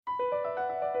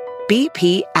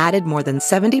BP added more than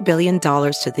 $70 billion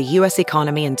to the U.S.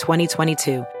 economy in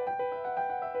 2022.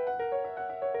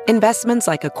 Investments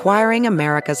like acquiring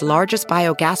America's largest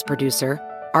biogas producer,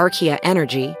 Archaea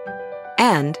Energy,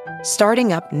 and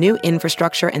starting up new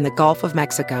infrastructure in the Gulf of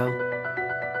Mexico.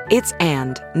 It's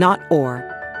and, not or.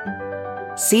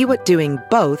 See what doing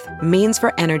both means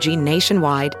for energy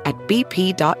nationwide at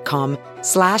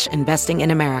bp.com/investing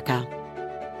in America.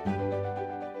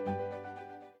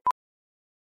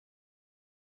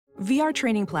 VR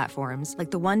training platforms,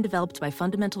 like the one developed by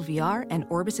Fundamental VR and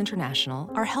Orbis International,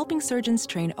 are helping surgeons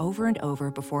train over and over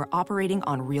before operating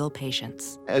on real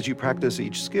patients. As you practice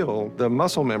each skill, the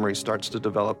muscle memory starts to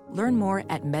develop. Learn more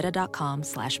at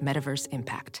meta.com/metaverse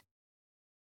impact.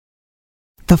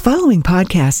 The following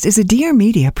podcast is a Dear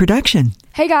Media production.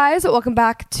 Hey guys, welcome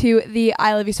back to the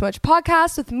I Love You So Much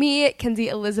podcast with me, Kenzie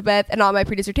Elizabeth, and on my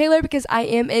producer Taylor, because I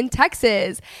am in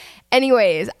Texas.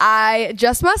 Anyways, I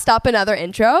just messed up another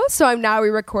intro, so I'm now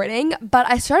re-recording, but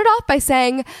I started off by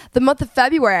saying the month of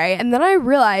February, and then I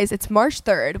realized it's March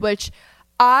 3rd, which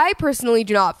I personally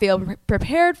do not feel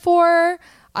prepared for.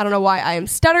 I don't know why I am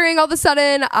stuttering all of a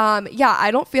sudden. I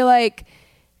don't feel like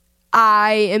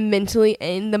I am mentally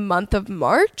in the month of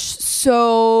March,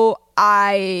 so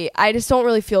I just don't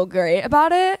really feel great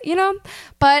about it, you know?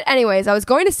 But anyways, I was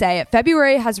going to say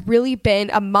February has really been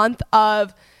a month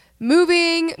of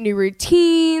moving, new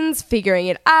routines, figuring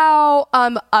it out.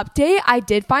 Update, I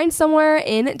did find somewhere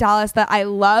in Dallas that I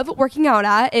love working out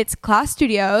at. It's Class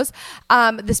Studios.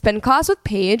 The spin class with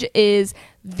Paige is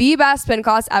the best spin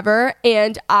class ever,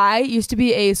 and I used to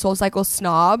be a SoulCycle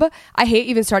snob. I hate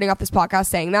even starting off this podcast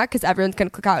saying that because everyone's gonna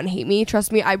click out and hate me.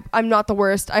 Trust me, I'm not the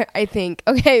worst, I think.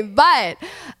 Okay, but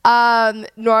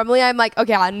normally I'm like,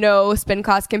 okay, no spin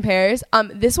class compares.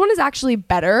 This one is actually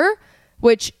better,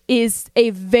 which is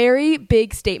a very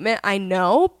big statement, I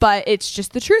know, but it's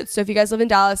just the truth. So if you guys live in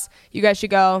Dallas, you guys should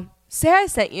go. Say I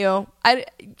sent you.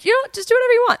 Just do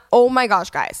whatever you want. Oh my gosh,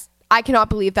 guys. I cannot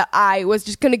believe that I was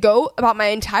just going to go about my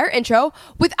entire intro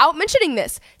without mentioning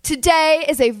this. Today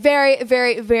is a very,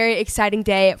 very, very exciting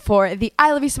day for the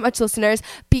I Love You So Much listeners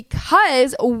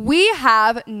because we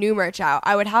have new merch out.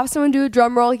 I would have someone do a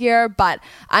drum roll here, but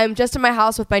I'm just in my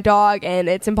house with my dog and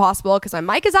it's impossible because my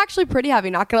mic is actually pretty heavy,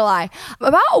 not going to lie.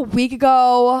 About a week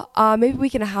ago, maybe a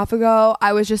week and a half ago,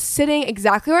 I was just sitting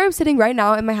exactly where I'm sitting right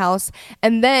now in my house.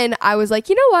 And then I was like,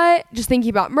 you know what? Just thinking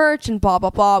about merch and blah, blah,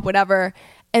 blah, whatever.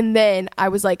 And then I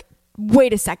was like,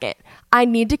 wait a second, I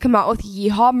need to come out with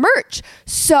Yeehaw merch.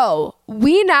 So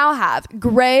we now have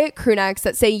gray crew necks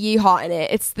that say Yeehaw in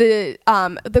it. It's the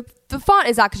font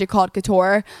is actually called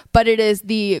Couture, but it is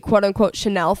the quote unquote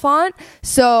Chanel font.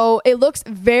 So it looks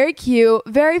very cute,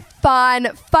 very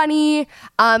fun, funny.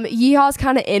 Yeehaw's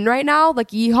kind of in right now. Like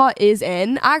Yeehaw is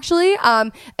in actually.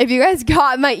 If you guys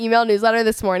got my email newsletter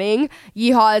this morning,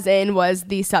 Yeehaw is in was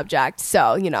the subject.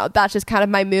 So, that's just kind of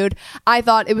my mood. I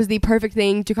thought it was the perfect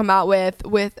thing to come out with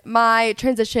my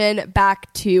transition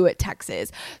back to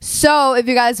Texas. So if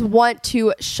you guys want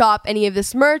to shop any of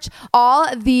this merch,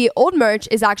 all the old merch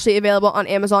is actually available on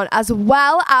Amazon, as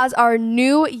well as our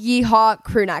new Yeehaw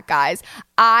crew neck, guys.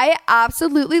 I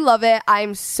absolutely love it.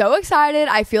 I'm so excited.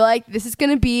 I feel like this is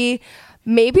going to be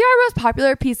maybe our most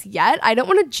popular piece yet. I don't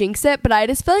want to jinx it, but I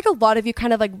just feel like a lot of you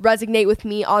kind of like resonate with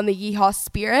me on the Yeehaw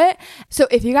spirit. So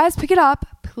if you guys pick it up,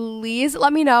 please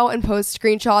let me know and post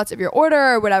screenshots of your order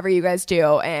or whatever you guys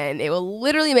do, and it will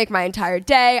literally make my entire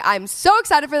day. I'm so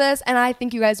excited for this, and I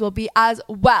think you guys will be as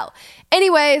well.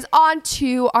 Anyways, on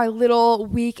to our little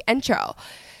week intro.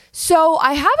 So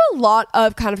I have a lot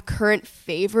of kind of current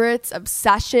favorites,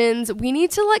 obsessions. We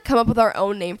need to come up with our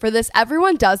own name for this.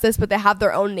 Everyone does this, but they have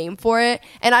their own name for it.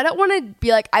 And I don't want to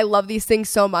be like, I love these things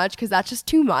so much, because that's just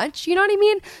too much. You know what I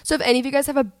mean? So if any of you guys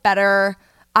have a better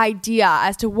idea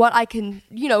as to what I can,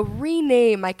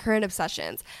 rename my current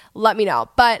obsessions, let me know.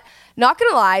 But not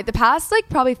gonna lie, the past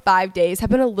probably 5 days have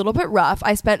been a little bit rough.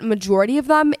 I spent a majority of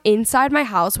them inside my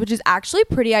house, which is actually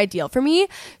pretty ideal for me.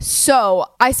 So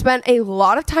I spent a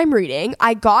lot of time reading.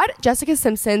 I got Jessica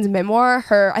Simpson's memoir,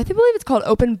 I believe it's called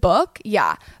Open Book.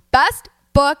 Yeah, best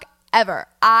book ever.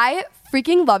 I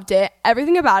freaking loved it.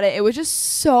 Everything about it. It was just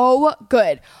so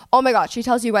good. Oh my God. She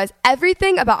tells you guys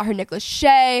everything about her Nick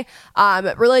Lachey,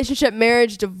 relationship,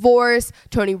 marriage, divorce,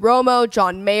 Tony Romo,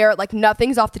 John Mayer.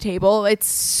 Nothing's off the table. It's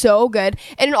so good.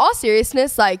 And in all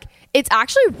seriousness, it's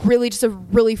actually really just a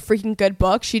really freaking good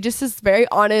book. She just is very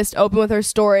honest, open with her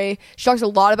story. She talks a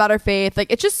lot about her faith.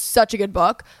 It's just such a good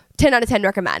book. 10 out of 10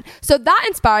 recommend. So that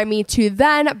inspired me to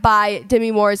then buy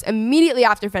Demi Moore's immediately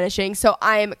after finishing. So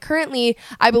I'm currently,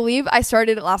 I believe I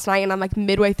started it last night and I'm like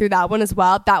midway through that one as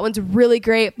well. That one's really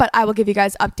great, but I will give you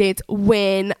guys updates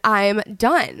when I'm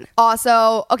done.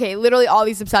 Also, okay, literally all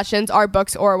these obsessions are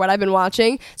books or what I've been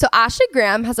watching. So Ashley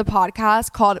Graham has a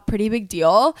podcast called Pretty Big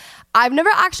Deal. I've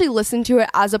never actually listened to it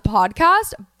as a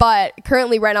podcast, but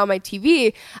currently right now on my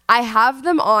TV, I have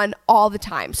them on all the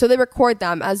time. So they record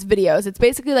them as videos. It's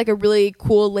basically like a really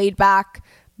cool, laid back,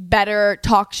 better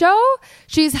talk show.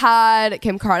 She's had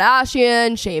Kim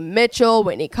Kardashian, Shane Mitchell,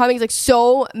 Whitney Cummings, like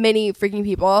so many freaking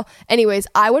people. Anyways,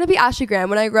 I want to be Ashley Graham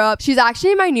when I grow up. She's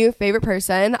actually my new favorite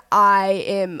person. I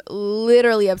am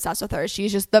literally obsessed with her.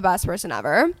 She's just the best person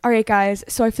ever. All right, guys.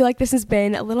 So I feel like this has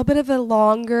been a little bit of a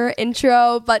longer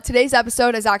intro, but today's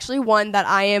episode is actually one that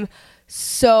I am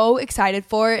so excited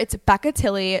for. It's Becca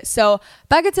Tilley. So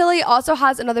Becca Tilley also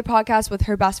has another podcast with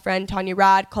her best friend Tanya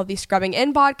Rad called the Scrubbing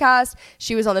In podcast.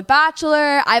 She was on The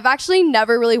Bachelor. I've actually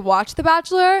never really watched The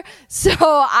Bachelor, so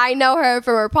I know her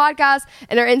from her podcast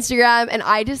and her Instagram, and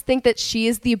I just think that she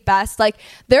is the best. Like,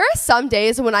 there are some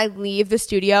days when I leave the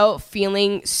studio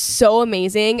feeling so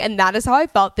amazing, and that is how I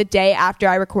felt the day after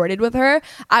I recorded with her.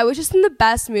 I was just in the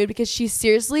best mood because she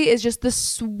seriously is just the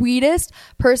sweetest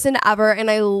person ever,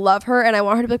 and I love her, and I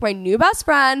want her to be like my new best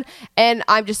friend, and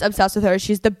I'm just obsessed with her.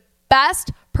 She's the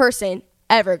best person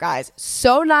ever, guys.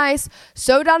 So nice,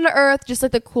 so down to earth, just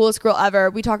like the coolest girl ever.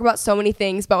 We talk about so many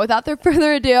things, but without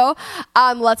further ado,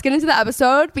 let's get into the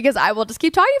episode because I will just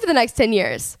keep talking for the next 10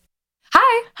 years.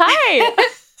 Hi.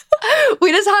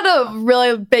 We just had a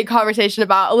really big conversation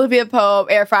about Olivia Pope,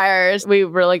 air fryers. We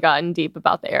really gotten deep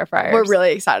about the air fryers. We're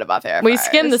really excited about the air fryers. We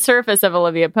skimmed the surface of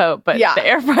Olivia Pope, but the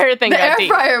air fryer thing got deep.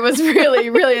 The air fryer was really,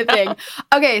 really a thing.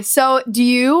 Okay, so do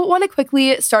you want to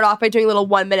quickly start off by doing a little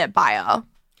 1-minute bio?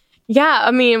 Yeah,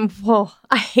 I mean, well,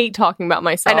 I hate talking about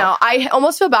myself. I know. I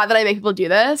almost feel bad that I make people do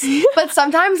this, but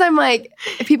sometimes I'm like,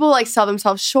 people like sell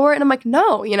themselves short, and I'm like,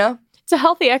 no, you know? It's a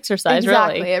healthy exercise,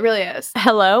 exactly, really. It really is.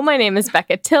 Hello, my name is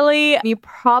Becca Tilley. You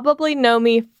probably know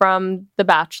me from The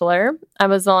Bachelor. I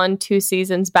was on 2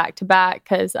 seasons back to back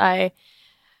because I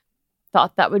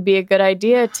thought that would be a good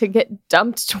idea to get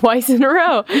dumped twice in a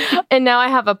row. And now I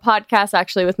have a podcast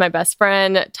actually with my best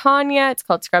friend, Tanya. It's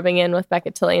called Scrubbing In with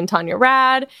Becca Tilley and Tanya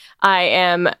Rad.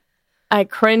 I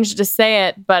cringe to say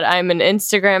it, but I'm an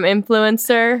Instagram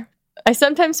influencer. I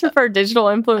sometimes prefer digital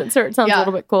influencer. It sounds a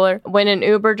little bit cooler. When an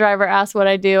Uber driver asks what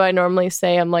I do, I normally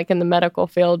say I'm like in the medical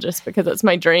field just because it's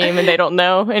my dream and they don't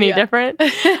know any different. And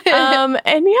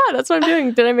that's what I'm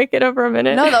doing. Did I make it over a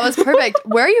minute? No, that was perfect.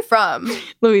 Where are you from?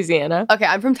 Louisiana. Okay,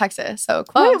 I'm from Texas, so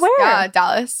close. Wait, where? Yeah,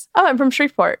 Dallas. Oh, I'm from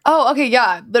Shreveport. Oh, okay,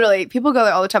 yeah. Literally, people go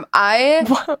there all the time.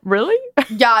 Really?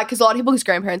 Yeah, because a lot of people's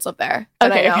grandparents live there.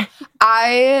 Okay. I know.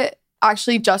 I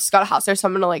actually just got a house there, so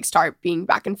I'm gonna like start being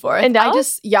back and forth. And I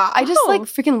just like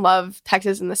freaking love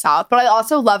Texas and the South, but I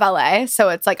also love LA, so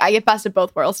it's like I get best of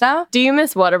both worlds now. Do you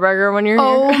miss Whataburger when you're here?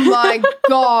 Oh my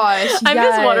gosh, I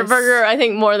miss Whataburger, I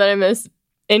think, more than I miss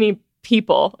any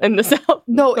people in the South.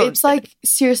 No, it's like,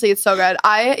 seriously, it's so good.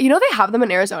 You know they have them in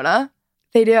Arizona.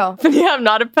 They do. Yeah, I'm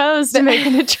not opposed to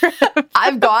making a trip.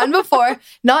 I've gone before,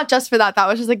 not just for that. That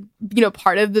was just like, you know,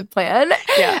 part of the plan.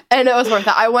 Yeah. And it was worth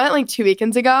it. I went like 2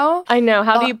 weekends ago. I know.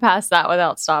 How do you pass that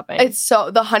without stopping? It's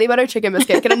the honey butter chicken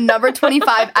biscuit. Get a number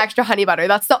 25 extra honey butter.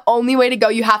 That's the only way to go.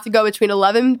 You have to go between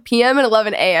 11 p.m. and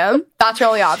 11 a.m. That's your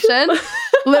only option.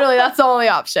 Literally, that's the only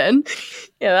option.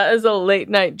 Yeah, that is a late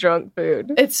night drunk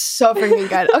food. It's so freaking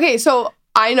good. Okay, so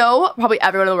I know probably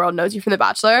everyone in the world knows you from The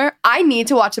Bachelor. I need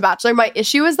to watch The Bachelor. My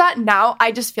issue is that now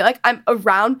I just feel like I'm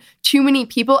around too many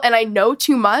people and I know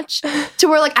too much to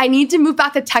where like I need to move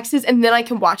back to Texas and then I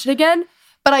can watch it again.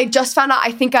 But I just found out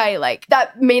I think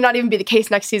that may not even be the case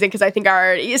next season because I think I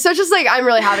already. So it's just like I'm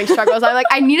really having struggles. I'm like,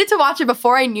 I needed to watch it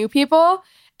before I knew people.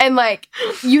 And like,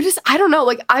 I don't know.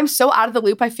 Like, I'm so out of the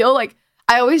loop. I feel like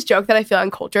I always joke that I feel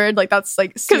uncultured. Like, that's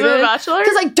like because of The Bachelor?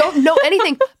 Because I don't know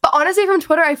anything. But honestly, from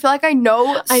Twitter, I feel like I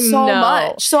know so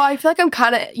much. So I feel like I'm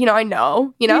kind of, I know, you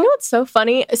know? You know what's so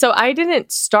funny? So I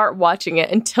didn't start watching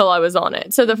it until I was on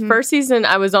it. So the first season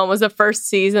I was on was the first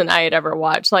season I had ever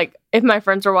watched. Like, if my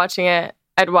friends were watching it,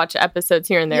 I'd watch episodes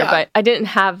here and there. But I didn't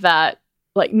have that,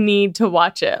 like, need to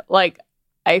watch it. Like,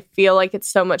 I feel like it's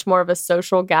so much more of a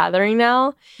social gathering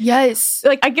now. Yes.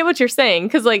 Like, I get what you're saying.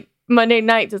 Because, like, Monday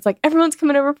nights, it's like everyone's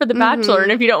coming over for The Bachelor,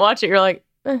 and if you don't watch it, you're like,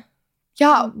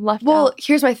 left out.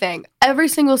 Here's my thing. Every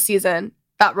single season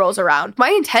that rolls around, my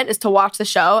intent is to watch the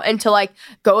show and to like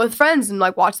go with friends and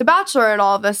like watch The Bachelor and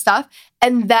all of this stuff.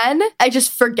 And then I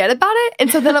just forget about it. And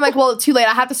so then I'm like, well, too late.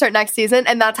 I have to start next season.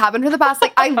 And that's happened for the past,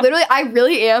 like, I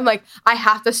really am like, I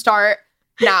have to start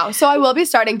now. So I will be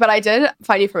starting, but I did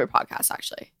find you from your podcast,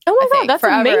 actually. Oh my God, that's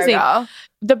amazing. Ago.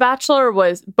 The Bachelor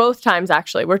was, both times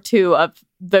actually, were two of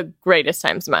the greatest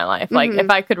times of my life. Like, if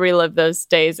I could relive those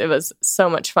days, it was so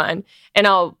much fun. And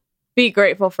I'll be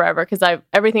grateful forever because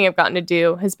everything I've gotten to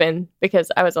do has been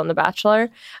because I was on The Bachelor.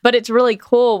 But it's really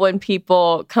cool when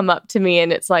people come up to me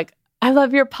and it's like, I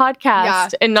love your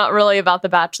podcast, and not really about The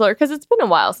Bachelor, because it's been a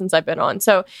while since I've been on.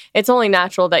 So it's only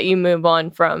natural that you move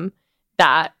on from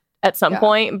that at some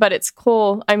point, but it's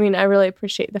cool. I mean, I really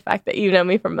appreciate the fact that you know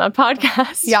me from that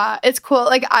podcast. Yeah, it's cool.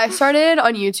 Like, I started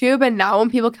on YouTube, and now when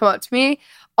people come up to me,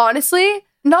 honestly,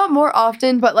 not more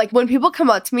often, but like when people come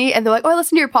up to me and they're like, oh, I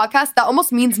listen to your podcast, that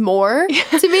almost means more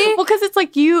to me. Well, because it's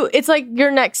like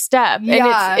your next step.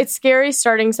 And it's scary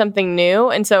starting something new.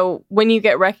 And so when you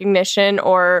get recognition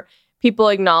or people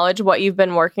acknowledge what you've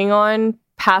been working on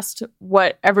past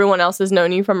what everyone else has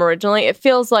known you from originally, it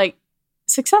feels like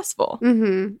successful.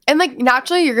 And like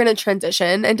naturally you're going to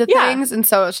transition into things. And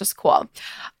so it's just cool.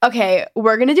 Okay,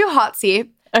 we're going to do Hot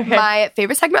Seat. Okay. My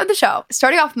favorite segment of the show.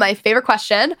 Starting off with my favorite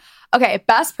question. Okay,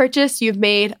 best purchase you've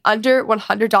made under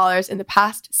 $100 in the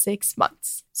past 6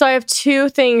 months. So I have two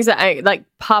things that I like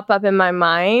pop up in my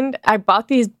mind. I bought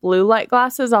these blue light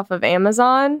glasses off of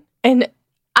Amazon, and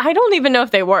I don't even know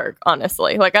if they work,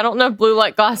 honestly. Like, I don't know if blue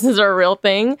light glasses are a real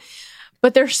thing,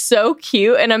 but they're so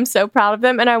cute and I'm so proud of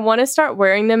them. And I want to start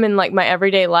wearing them in like my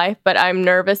everyday life, but I'm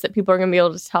nervous that people are going to be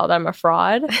able to tell that I'm a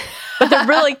fraud. But they're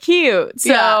really cute.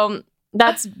 So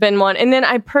that's been one. And then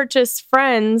I purchased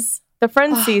the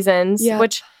Friends seasons,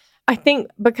 which I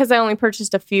think because I only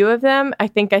purchased a few of them, I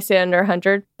think I stayed under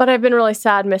 100. But I've been really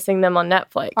sad missing them on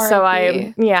Netflix.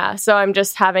 R.I.P. So I'm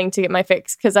just having to get my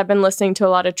fix because I've been listening to a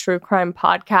lot of true crime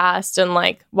podcasts and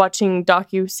like watching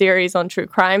docuseries on true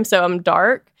crime. So I'm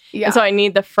dark. Yeah. And so I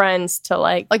need the Friends to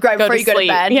like right before you go to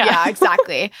bed. Yeah,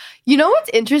 exactly. You know what's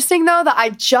interesting though that I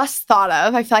just thought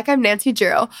of? I feel like I'm Nancy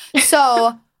Drew.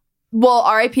 So, well,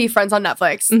 R.I.P. Friends on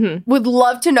Netflix. Would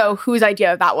love to know whose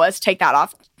idea that was. Take that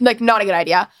off. Like, not a good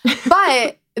idea.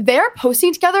 But they're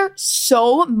posting together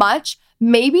so much.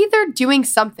 Maybe they're doing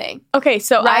something. Okay,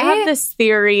 so I have this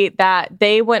theory that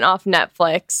they went off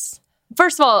Netflix.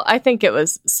 First of all, I think it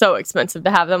was so expensive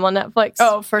to have them on Netflix.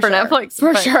 Oh, for sure. Netflix.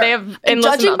 For sure. They have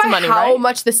endless amounts of money, judging by how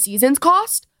much the seasons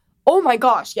cost, oh my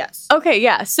gosh, yes. Okay,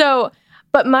 yeah. So,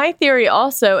 but my theory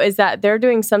also is that they're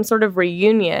doing some sort of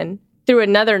reunion through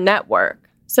another network.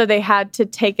 So they had to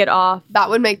take it off. That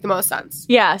would make the most sense.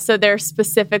 Yeah, so they're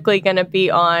specifically going to be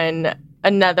on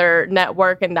another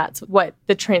network, and that's what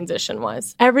the transition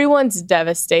was. Everyone's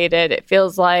devastated. It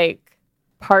feels like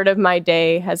part of my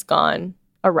day has gone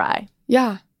awry.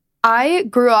 Yeah. I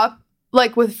grew up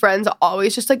like with Friends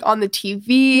always just like on the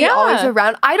TV, always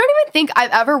around. I don't even think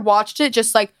I've ever watched it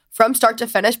just like from start to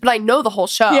finish, but I know the whole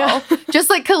show. Just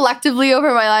like collectively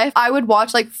over my life. I would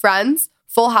watch like Friends,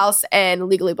 Full House, and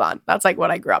Legally Blonde. That's like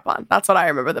what I grew up on. That's what I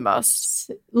remember the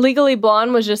most. Legally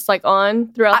Blonde was just like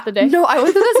on throughout the day? No, I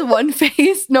went through this one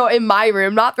phase. No, in my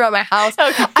room, not throughout my house.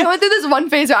 Okay. I went through this one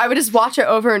phase where I would just watch it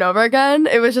over and over again.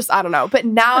 It was just, I don't know. But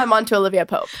now I'm on to Olivia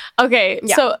Pope. Okay,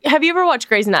 so have you ever watched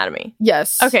Grey's Anatomy?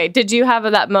 Yes. Okay, did you have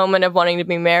that moment of wanting to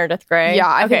be Meredith Grey? Yeah,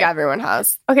 I think everyone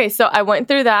has. Okay, so I went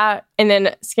through that, and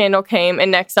then Scandal came, and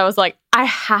next I was like, I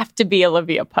have to be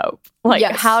Olivia Pope. Like,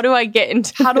 how do I get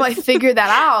into How do I figure that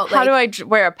out? How do I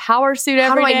wear a power suit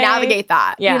every day? How do I navigate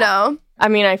that? Yeah. You know? I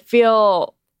mean, I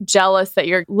feel jealous that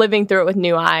you're living through it with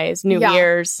new eyes, new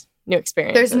ears, new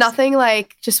experiences. There's nothing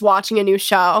like just watching a new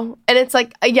show. And it's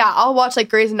like, I'll watch like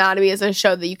Grey's Anatomy as a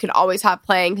show that you can always have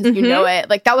playing because you know it.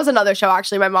 Like, that was another show,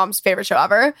 actually, my mom's favorite show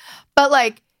ever. But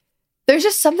like, there's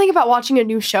just something about watching a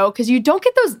new show because you don't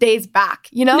get those days back,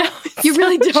 you know? No, you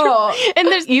really don't.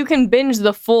 And you can binge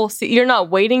the full season. You're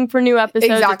not waiting for new episodes.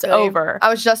 Exactly. It's over. I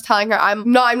was just telling her,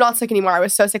 I'm not sick anymore. I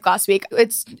was so sick last week.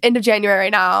 It's end of January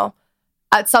right now.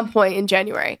 At some point in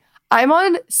January. I'm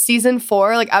on season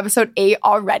 4, like episode 8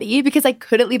 already because I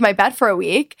couldn't leave my bed for a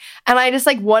week. And I just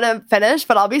like want to finish,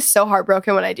 but I'll be so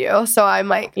heartbroken when I do. So I'm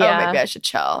like, maybe I should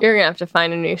chill. You're going to have to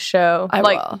find a new show. I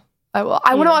will. I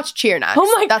want to watch Cheer next.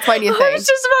 Oh my! That's my new thing. I was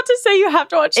just about to say you have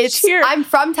to watch Cheer. I'm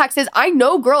from Texas. I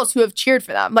know girls who have cheered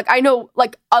for them. Like, I know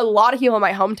like a lot of people in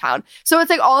my hometown. So it's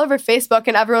like all over Facebook,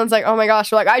 and everyone's like, "Oh my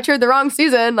gosh, like I cheered the wrong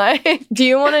season." Like, do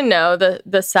you want to know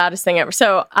the saddest thing ever?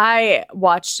 So I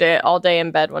watched it all day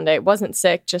in bed one day. It wasn't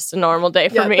sick, just a normal day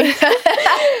for me.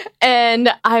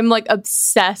 And I'm like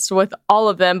obsessed with all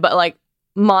of them, but like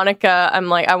Monica, I'm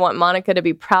like, I want Monica to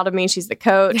be proud of me. She's the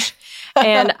coach.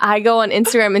 And I go on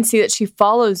Instagram and see that she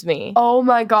follows me. Oh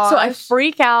my gosh. So I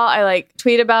freak out. I like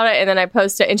tweet about it and then I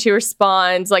post it and she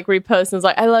responds, like reposts and is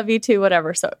like, I love you too,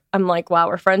 whatever. So I'm like, wow,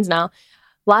 we're friends now.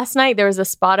 last night there was a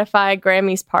Spotify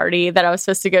Grammys party that I was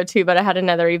supposed to go to, but I had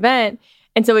another event.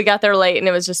 And so we got there late and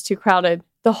it was just too crowded.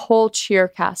 The whole cheer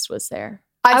cast was there.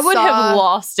 I would have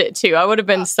lost it too. I would have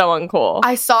been so uncool.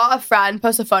 I saw a friend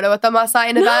post a photo with them last night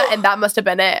in an event, and that must have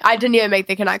been it. I didn't even make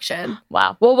the connection.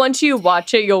 Wow. Well, once you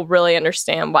watch it, you'll really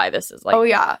understand why this is like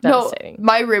devastating. No,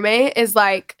 my roommate is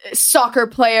like soccer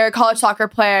player, college soccer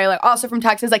player, like also from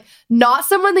Texas, like not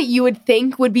someone that you would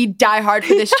think would be diehard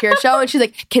for this cheer show. And she's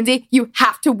like, Kinsey, you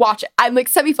have to watch it. I'm like,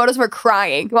 sent me photos of her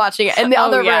crying watching it in the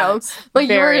other room. Like,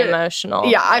 very emotional.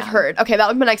 Yeah, I've heard. Okay, that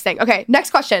was my next thing. Okay,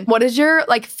 next question. What is your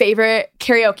like favorite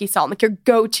karaoke song, like your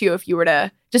go-to if you were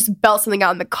to just belt something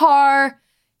out in the car,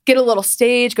 get a little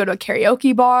stage, go to a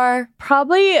karaoke bar?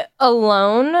 Probably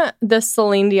Alone, the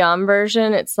Celine Dion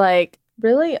version. It's like,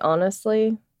 really,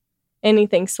 honestly,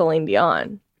 anything Celine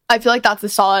Dion. I feel like that's a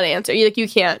solid answer. You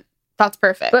can't. That's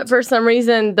perfect. But for some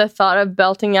reason, the thought of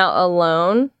belting out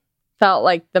Alone felt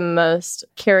like the most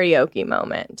karaoke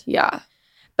moment. Yeah.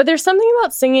 But there's something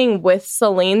about singing with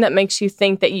Celine that makes you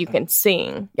think that you can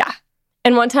sing. Yeah.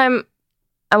 And one time,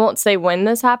 I won't say when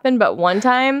this happened, but one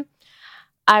time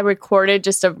I recorded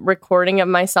just a recording of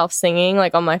myself singing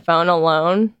like on my phone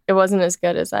alone. It wasn't as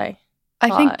good as I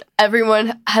think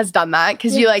everyone has done that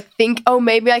because you like think, oh,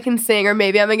 maybe I can sing or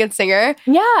maybe I'm a good singer.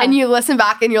 Yeah. And you listen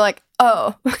back and you're like,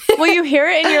 oh. Well, you hear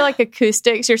it in your like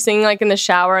acoustics. You're singing like in the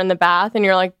shower, in the bath, and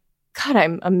you're like, God,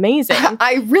 I'm amazing.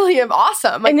 I really am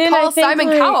awesome. Like, call Simon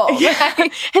Cowell. Yeah.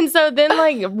 And so then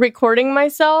like recording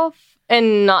myself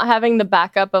and not having the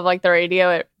backup of like the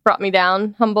radio, it brought me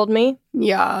down, humbled me.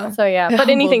 Yeah. So yeah, but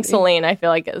anything Celine, I feel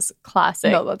like is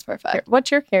classic. No, that's perfect. What's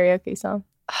your karaoke song?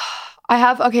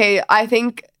 I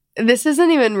think this isn't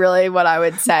even really what I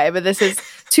would say, but this is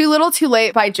Too Little Too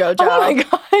Late by JoJo. Oh my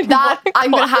God. That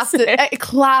I'm going to have to,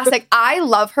 classic. I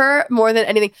love her more than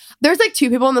anything. There's like two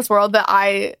people in this world that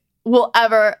I will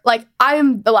ever, like, I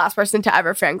am the last person to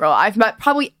ever fangirl. I've met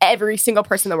probably every single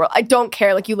person in the world. I don't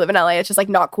care. Like, you live in LA, it's just like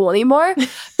not cool anymore.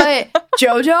 But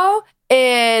JoJo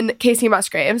and Casey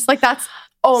Musgraves, like that's,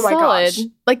 oh my gosh.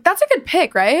 Like, that's a good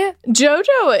pick, right?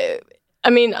 JoJo, I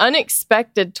mean,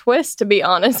 unexpected twist, to be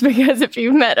honest, because if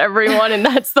you've met everyone and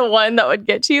that's the one that would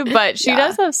get you. But she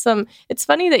does have some, it's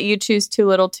funny that you choose Too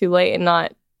Little Too Late and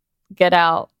not Get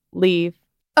Out, Leave.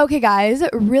 Okay, guys,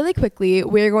 really quickly,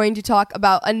 we're going to talk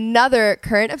about another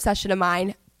current obsession of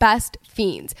mine, Best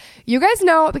Fiends. You guys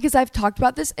know, because I've talked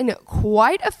about this in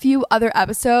quite a few other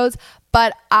episodes,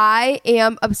 but I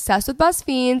am obsessed with Best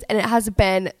Fiends, and it has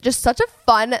been just such a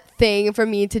fun thing for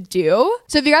me to do.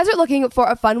 So if you guys are looking for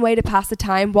a fun way to pass the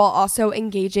time while also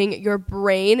engaging your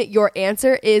brain, your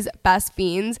answer is Best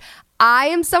Fiends. I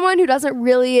am someone who doesn't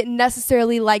really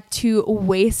necessarily like to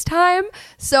waste time.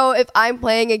 So if I'm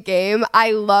playing a game,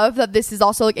 I love that this is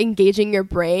also like engaging your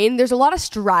brain. There's a lot of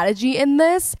strategy in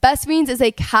this. Best Fiends is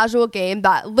a casual game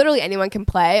that literally anyone can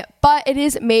play, but it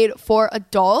is made for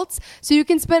adults. So you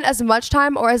can spend as much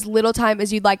time or as little time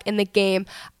as you'd like in the game.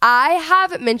 I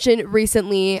have mentioned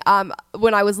recently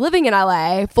when I was living in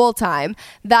LA full time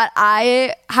that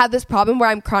I had this problem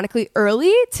where I'm chronically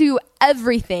early to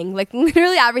everything, like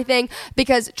literally everything,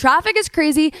 because traffic is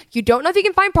crazy. You don't know if you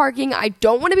can find parking. I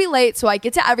don't want to be late, so I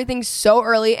get to everything so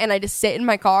early and I just sit in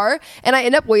my car and I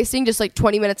end up wasting just like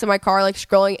 20 minutes in my car, like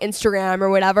scrolling Instagram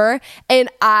or whatever. And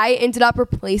I ended up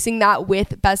replacing that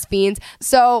with Best Fiends.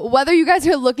 So whether you guys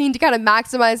are looking to kind of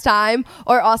maximize time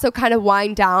or also kind of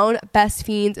wind down, Best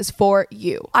Fiends is for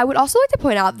you. I would also like to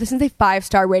point out this is a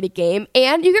 5-star rated game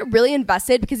and you get really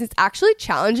invested because it's actually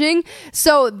challenging.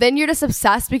 So then you're just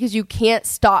obsessed because you can't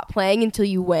stop playing until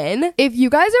you win. If you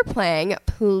guys are playing,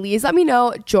 please let me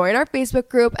know. Join our Facebook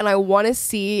group and I want to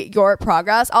see your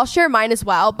progress. I'll share mine as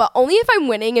well, but only if I'm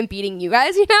winning and beating you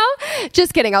guys, you know?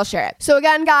 Just kidding, I'll share it. So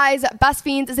again, guys, Best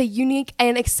Fiends is a unique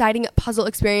and exciting puzzle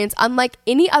experience unlike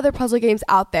any other puzzle games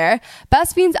out there.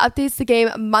 Best Fiends updates the game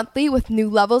monthly with new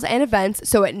levels and events,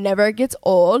 so it never gets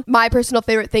old. My personal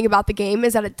favorite thing about the game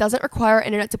is that it doesn't require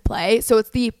internet to play, so it's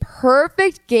the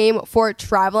perfect game for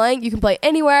traveling. You can play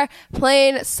anywhere,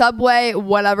 plane, subway,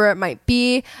 whatever it might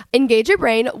be. Engage your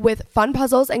brain with fun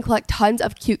puzzles and collect tons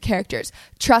of cute characters.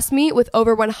 Trust me, with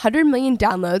over 100 million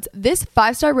downloads, this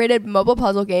 5-star rated mobile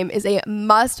puzzle game is a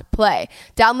must play.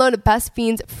 Download Best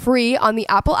Fiends free on the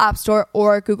Apple App Store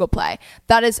or Google Play.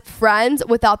 That is friends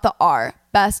without the R.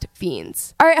 Best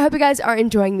Fiends. All right, I hope you guys are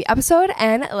enjoying the episode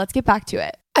and let's get back to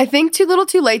it. I think Too Little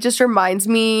Too Late just reminds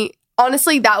me,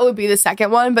 honestly, that would be the second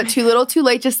one, but Too Little Too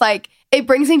Late just like, it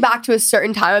brings me back to a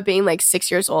certain time of being like 6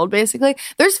 years old, basically.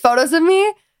 There's photos of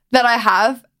me that I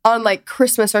have on like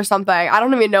Christmas or something. I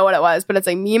don't even know what it was, but it's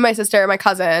like me and my sister and my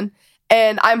cousin.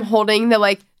 and I'm holding the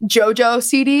like JoJo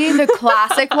CD, the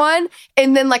classic one,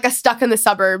 and then like a Stuck in the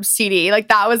Suburbs CD. Like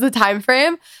that was the time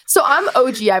frame. So I'm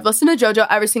OG. I've listened to JoJo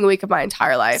every single week of my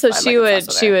entire life. So she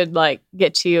would like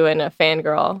get you in a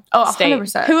fangirl state.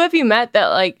 100%. Who have you met that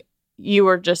like you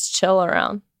were just chill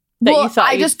around?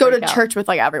 I just go to church with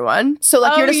like everyone. So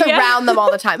like you're just around them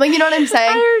all the time. Like, you know what I'm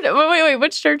saying? Wait,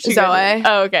 which church you Zoe. go to?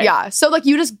 Oh, okay. Yeah. So like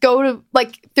you just go to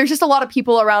like, there's just a lot of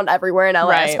people around everywhere in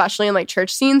LA, especially in like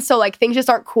church scenes. So like things just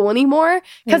aren't cool anymore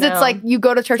because it's like you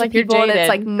go to church with people and it's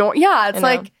like, it's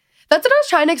like, that's what I was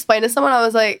trying to explain to someone. I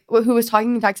was like, who was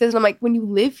talking in Texas. And I'm like, when you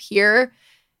live here,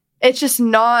 it's just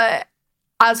not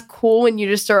as cool when you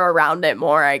just are around it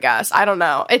more, I guess. I don't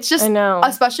know. It's just,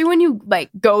 especially when you like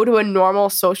go to a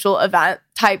normal social event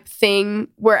type thing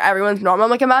where everyone's normal. I'm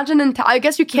like, imagine, I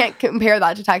guess you can't compare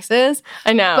that to Texas.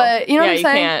 I know. But you know what I'm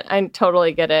saying? You can't. I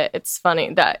totally get it. It's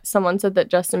funny that someone said that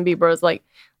Justin Bieber was like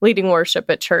leading worship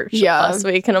at church last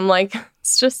week. And I'm like,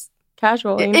 it's just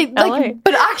casual in LA. Like,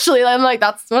 but actually, I'm like,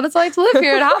 that's what it's like to live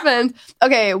here. It happens.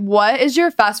 Okay, what is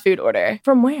your fast food order?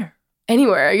 From where?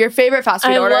 Anywhere. Your favorite fast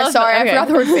food order. Sorry, I forgot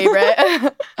the word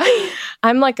favorite.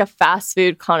 I'm like a fast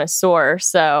food connoisseur.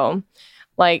 So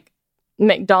like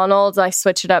McDonald's, I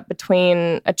switch it up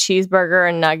between a cheeseburger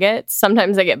and nuggets.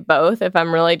 Sometimes I get both if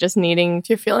I'm really just needing. If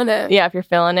you're feeling it. Yeah, if you're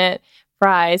feeling it.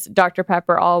 Fries, Dr.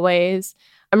 Pepper always.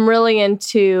 I'm really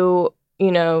into,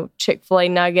 Chick-fil-A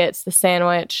nuggets, the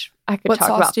sandwich. I could talk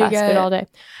about fast food all day.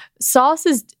 Sauce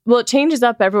is, it changes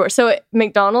up everywhere. So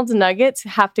McDonald's nuggets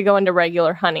have to go into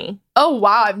regular honey. Oh,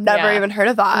 wow. I've never even heard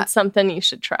of that. It's something you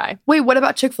should try. Wait, what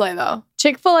about Chick-fil-A, though?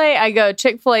 Chick-fil-A, I go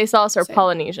Chick-fil-A sauce or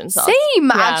Polynesian sauce. Same,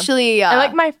 actually. I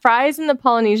like my fries in the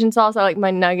Polynesian sauce. I like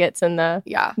my nuggets in the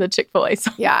Chick-fil-A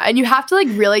sauce. Yeah, and you have to, like,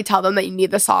 really tell them that you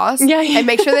need the sauce. Yeah. And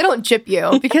make sure they don't chip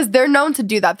you because they're known to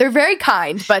do that. They're very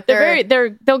kind, but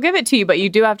they'll give it to you, but you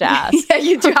do have to ask. Yeah,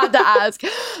 you do have to ask.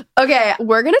 Okay,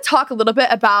 we're going to talk a little bit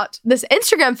about this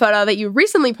Instagram photo that you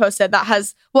recently posted that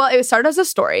has, it started as a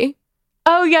story.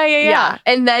 Oh, yeah.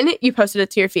 And then you posted it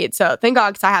to your feed. So thank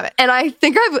God, because I have it. And I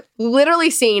think I've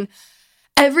literally seen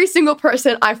every single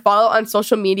person I follow on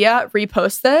social media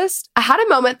repost this. I had a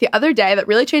moment the other day that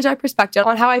really changed my perspective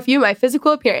on how I view my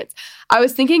physical appearance. I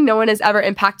was thinking no one has ever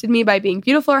impacted me by being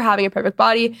beautiful or having a perfect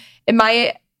body. It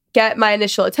might get my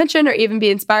initial attention or even be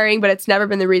inspiring, but it's never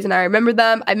been the reason I remember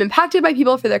them. I'm impacted by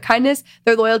people for their kindness,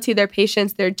 their loyalty, their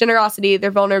patience, their generosity,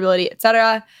 their vulnerability,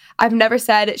 etc. I've never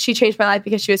said she changed my life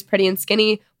because she was pretty and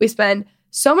skinny. We spend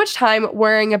so much time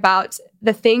worrying about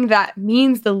the thing that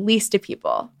means the least to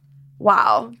people.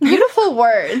 Wow. Beautiful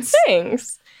words.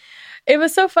 Thanks. It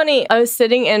was so funny. I was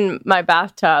sitting in my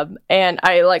bathtub and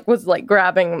I was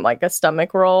grabbing a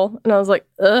stomach roll and I was like,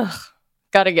 ugh,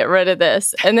 gotta get rid of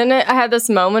this. And then I had this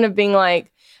moment of being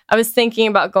like, I was thinking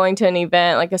about going to an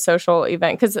event, like a social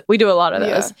event, because we do a lot of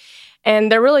those. Yeah.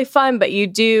 And they're really fun, but you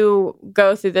do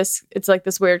go through this, it's like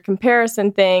this weird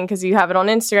comparison thing because you have it on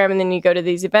Instagram and then you go to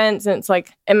these events and it's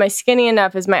like, am I skinny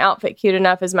enough? Is my outfit cute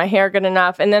enough? Is my hair good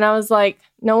enough? And then I was like,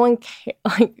 no one cares.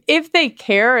 Like, if they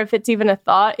care, if it's even a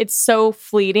thought, it's so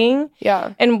fleeting.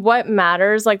 Yeah. And what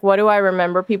matters, like, what do I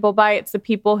remember people by? It's the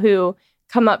people who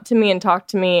come up to me and talk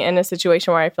to me in a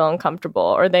situation where I feel uncomfortable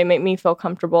or they make me feel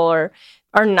comfortable or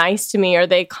are nice to me or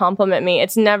they compliment me.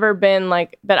 It's never been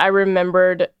like that I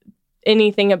remembered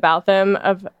anything about them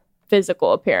of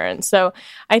physical appearance. So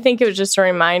I think it was just a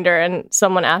reminder. And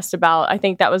someone asked about, I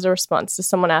think that was a response to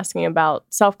someone asking about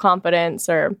self-confidence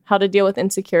or how to deal with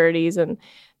insecurities. And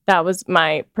that was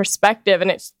my perspective. And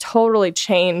it's totally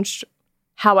changed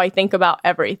how I think about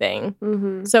everything.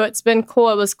 Mm-hmm. So it's been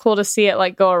cool. It was cool to see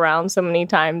it go around so many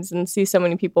times and see so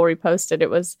many people repost it.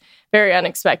 It was very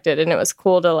unexpected. And it was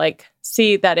cool to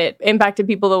see that it impacted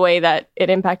people the way that it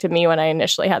impacted me when I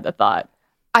initially had the thought.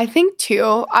 I think,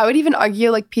 too, I would even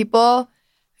argue, people,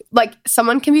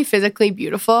 someone can be physically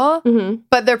beautiful, mm-hmm.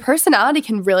 but their personality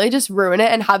can really just ruin it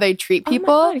and how they treat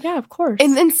people. Oh my God, yeah, of course.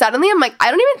 And then suddenly I'm like,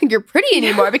 I don't even think you're pretty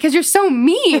anymore because you're so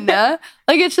mean.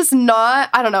 It's just not,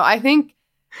 I don't know. I think,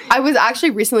 I was actually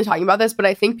recently talking about this, but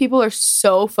I think people are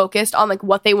so focused on,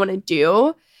 what they want to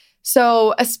do.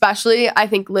 So especially, I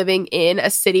think living in a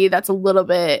city that's a little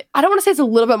bit, I don't want to say it's a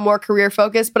little bit more career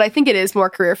focused, but I think it is more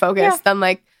career focused than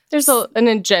there's an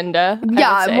agenda.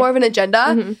 Yeah, more of an agenda,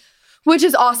 mm-hmm. which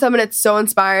is awesome. And it's so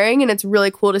inspiring and it's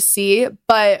really cool to see.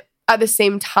 But at the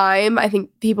same time, I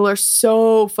think people are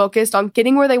so focused on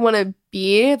getting where they want to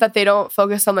be that they don't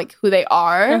focus on who they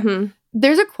are. Mm-hmm.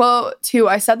 There's a quote too.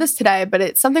 I said this today, but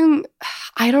it's something,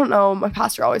 I don't know. My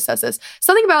pastor always says this.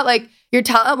 Something about your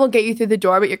talent will get you through the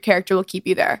door, but your character will keep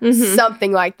you there. Mm-hmm.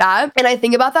 Something like that. And I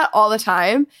think about that all the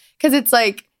time because it's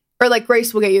or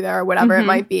grace will get you there or whatever mm-hmm. it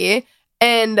might be.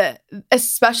 And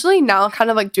especially now kind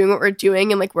of like doing what we're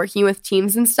doing and like working with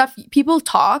teams and stuff, people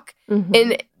talk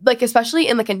and like, especially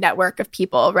in like a network of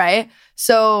people, right?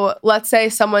 So let's say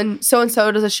someone,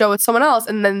 so-and-so does a show with someone else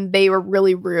and then they were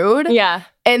really rude. Yeah.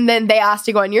 And then they asked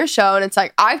to go on your show. And it's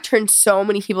like, I've turned so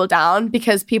many people down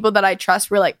because people that I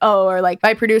trust were like, oh, or like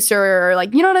my producer or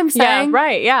like, you know what I'm saying? Yeah,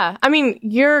 right. Yeah. I mean,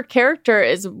 your character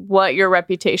is what your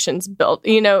reputation's built.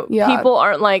 You know, people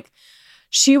aren't like,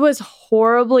 she was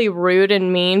horribly rude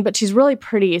and mean, but she's really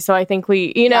pretty. So I think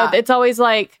it's always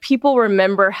like people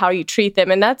remember how you treat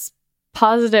them. And that's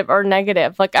positive or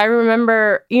negative. Like I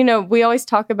remember, we always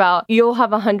talk about you'll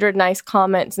have 100 nice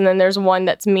comments and then there's one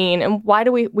that's mean. And why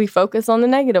do we focus on the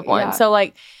negative one? Yeah. So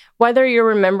like whether you're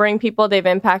remembering people, they've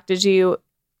impacted you,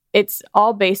 it's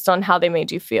all based on how they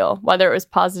made you feel, whether it was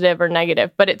positive or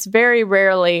negative. But it's very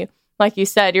rarely, like you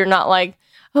said, you're not like,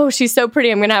 oh, she's so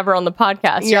pretty, I'm going to have her on the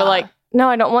podcast. You're like, no,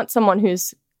 I don't want someone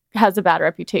who's has a bad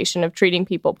reputation of treating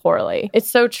people poorly. It's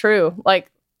so true.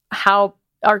 Like how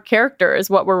our character is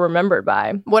what we're remembered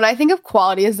by. When I think of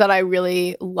qualities that I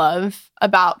really love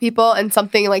about people and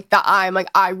something like that, I'm like,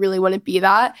 I really want to be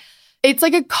that. It's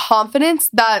like a confidence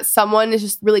that someone is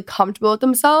just really comfortable with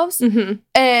themselves.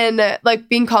 And like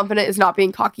being confident is not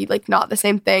being cocky, like not the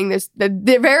same thing. There's the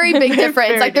very big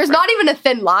difference. Like there's not even a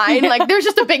thin line. Like there's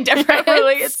just a big difference.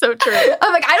 Really, it's so true.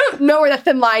 I'm like, I don't know where the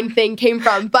thin line thing came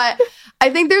from, but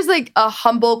I think there's like a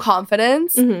humble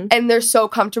confidence and they're so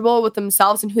comfortable with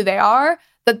themselves and who they are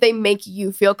that they make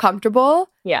you feel comfortable.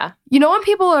 Yeah. You know, when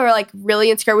people are like really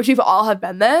insecure, which we've all have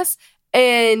been this,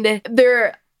 and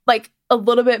they're like a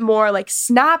little bit more like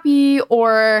snappy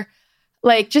or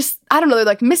like just, I don't know, they're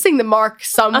like missing the mark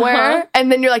somewhere.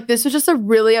 And then you're like, this was just a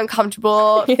really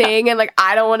uncomfortable thing. And like,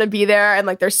 I don't want to be there. And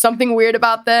like, there's something weird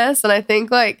about this. And I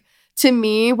think like, to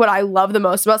me, what I love the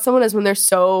most about someone is when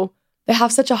they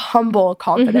have such a humble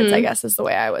confidence, I guess is the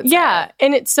way I would say. Yeah.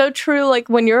 And it's so true. Like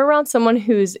when you're around someone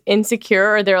who's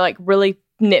insecure or they're like really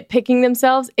nitpicking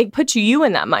themselves, it puts you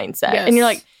in that mindset. Yes. And you're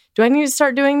like, do I need to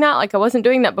start doing that? Like I wasn't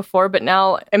doing that before, but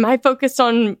now am I focused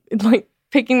on like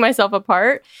picking myself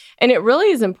apart? And it really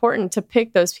is important to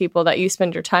pick those people that you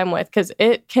spend your time with because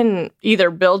it can either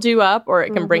build you up or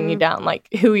it can bring you down, like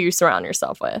who you surround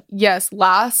yourself with. Yes.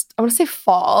 I want to say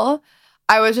fall,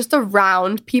 I was just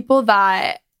around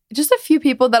just a few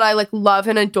people that I like love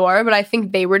and adore, but I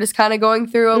think they were just kind of going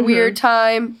through a weird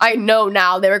time. I know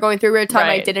now they were going through a weird time.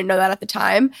 Right. I didn't know that at the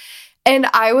time. And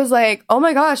I was like, oh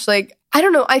my gosh, like, I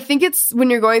don't know. I think it's when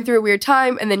you're going through a weird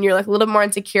time and then you're like a little more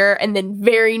insecure and then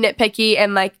very nitpicky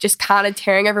and like just kind of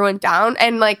tearing everyone down.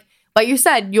 And like you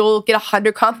said, you'll get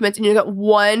 100 compliments and you get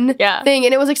one thing.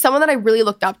 And it was like someone that I really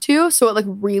looked up to. So it like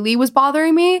really was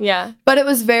bothering me. Yeah. But it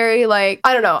was very like,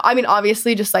 I don't know. I mean,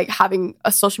 obviously just like having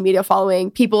a social media following,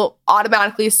 people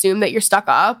automatically assume that you're stuck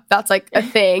up. That's like a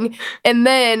thing. And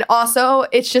then also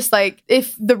it's just like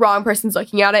if the wrong person's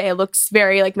looking at it, it looks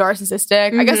very like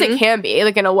narcissistic. I guess it can be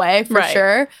like in a way for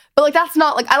sure. But like that's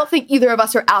not like, I don't think either of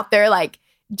us are out there like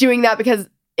doing that because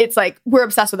it's like we're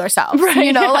obsessed with ourselves, right?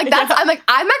 You know, like that's I'm like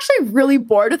I'm actually really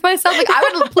bored with myself. Like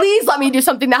I would please let me do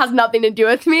something that has nothing to do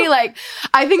with me. Like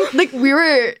I think like we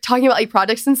were talking about like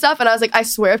projects and stuff, and I was like, I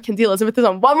swear if Kinsey Elizabeth is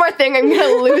on one more thing, I'm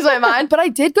gonna lose my mind. But I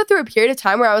did go through a period of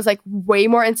time where I was like way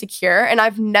more insecure, and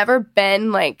I've never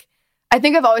been like. I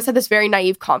think I've always had this very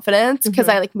naive confidence because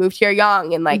I like moved here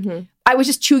young and like I was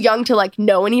just too young to like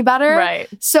know any better. Right.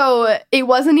 So it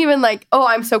wasn't even like, oh,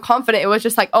 I'm so confident. It was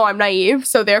just like, oh, I'm naive.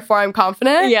 So therefore I'm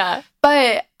confident. Yeah.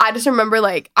 But I just remember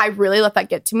like, I really let that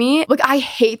get to me. Like, I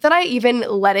hate that I even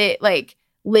let it like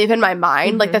live in my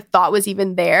mind. Like the thought was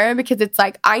even there because it's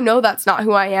like, I know that's not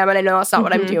who I am and I know that's not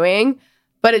what I'm doing.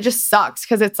 But it just sucks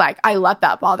because it's like, I let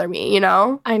that bother me, you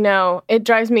know? I know. It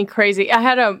drives me crazy. I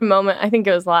had a moment, I think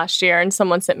it was last year, and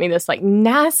someone sent me this like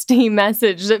nasty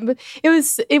message.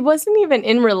 It wasn't even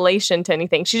in relation to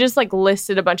anything. She just like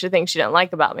listed a bunch of things she didn't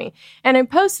like about me. And I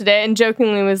posted it and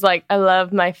jokingly was like, I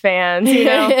love my fans, you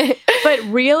know? But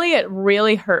really, it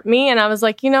really hurt me. And I was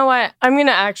like, you know what? I'm going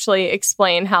to actually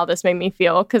explain how this made me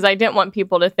feel because I didn't want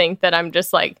people to think that I'm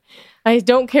just like, I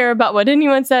don't care about what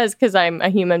anyone says because I'm a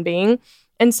human being.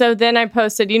 And so then I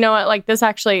posted, you know what, like this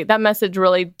actually, that message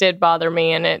really did bother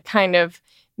me. And it kind of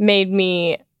made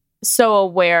me so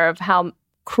aware of how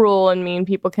cruel and mean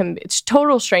people can be,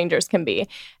 total strangers can be.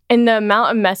 And the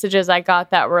amount of messages I got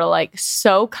that were like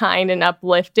so kind and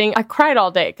uplifting. I cried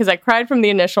all day because I cried from the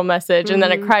initial message and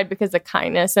then I cried because of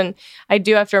kindness. And I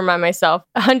do have to remind myself,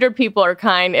 100 people are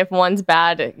kind. If one's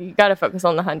bad, you got to focus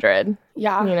on the 100.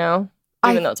 Yeah. You know,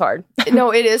 even though it's hard.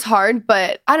 No, it is hard.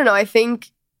 But I don't know. I think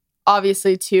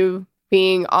obviously too,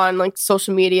 being on like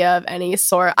social media of any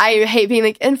sort. I hate being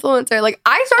like influencer. Like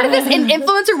I started this and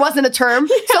influencer wasn't a term.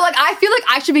 So like I feel like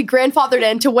I should be grandfathered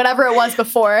into whatever it was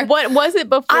before. What was it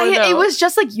before? It was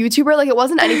just like YouTuber, like it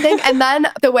wasn't anything. And then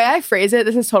the way I phrase it,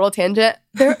 this is total tangent.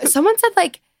 Someone said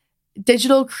like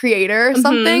digital creator or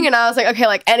something, and I was like, okay,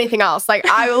 like anything else. Like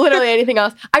I literally anything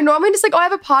else. I normally just like, oh, I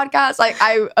have a podcast. Like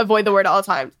I avoid the word all the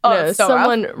time. Oh, no, so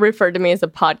someone referred to me as a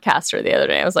podcaster the other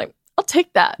day. I was like, I'll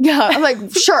take that. Yeah, I'm like,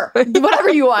 sure, whatever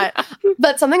you want.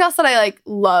 But something else that I like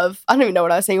love, I don't even know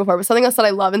what I was saying before, but something else that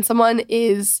I love in someone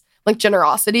is like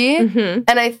generosity. And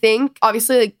I think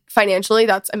obviously like financially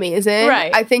that's amazing.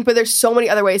 Right. I think, but there's so many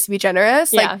other ways to be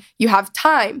generous. Like you have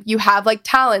time, you have like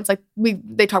talents. Like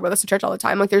they talk about this in church all the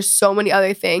time. Like there's so many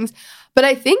other things. But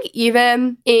I think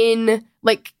even in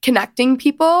like connecting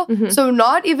people, so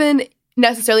not even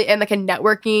necessarily in like a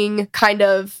networking kind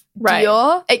of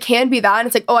deal. It can be that. And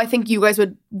it's like, oh, I think you guys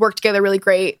would work together really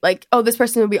great. Like, oh, this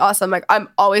person would be awesome. Like, I'm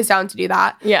always down to do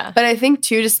that. Yeah. But I think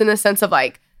too, just in the sense of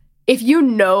like, if you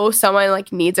know someone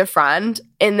like needs a friend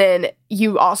and then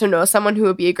you also know someone who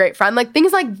would be a great friend, like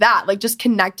things like that, like just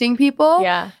connecting people.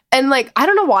 Yeah. And like, I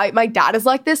don't know why my dad is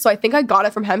like this. So I think I got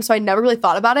it from him. So I never really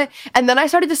thought about it. And then I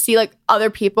started to see like other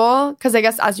people, because I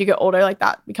guess as you get older, like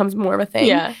that becomes more of a thing.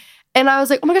 Yeah. And I was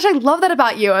like, oh my gosh, I love that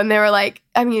about you. And they were like,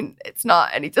 I mean, it's not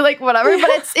anything, like whatever,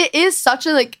 but it is such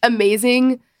a like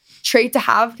amazing trait to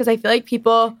have, because I feel like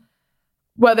people,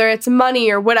 whether it's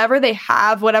money or whatever they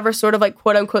have, whatever sort of like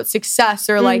quote unquote success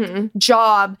or like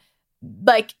job,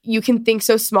 like you can think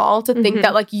so small to think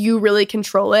that like you really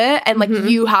control it and like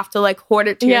you have to like hoard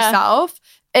it to yourself.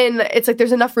 And it's like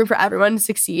there's enough room for everyone to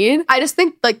succeed. I just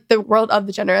think like the world of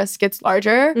the generous gets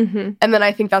larger. And then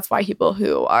I think that's why people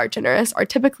who are generous are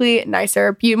typically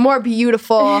nicer, more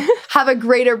beautiful, have a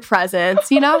greater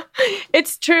presence, you know?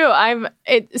 It's true.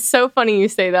 It's so funny you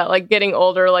say that, like getting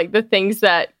older, like the things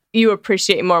that you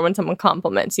appreciate more when someone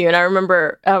compliments you. And I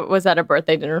remember I was at a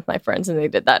birthday dinner with my friends and they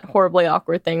did that horribly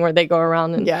awkward thing where they go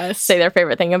around and say their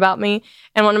favorite thing about me.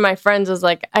 And one of my friends was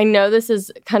like, I know this is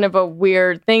kind of a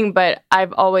weird thing, but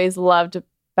I've always loved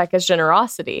Becca's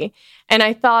generosity. And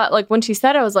I thought, like, when she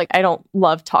said it, I was like, I don't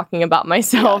love talking about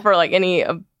myself or like any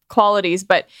qualities,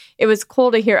 but it was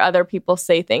cool to hear other people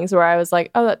say things where I was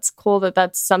like, oh, that's cool that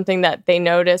that's something that they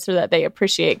notice or that they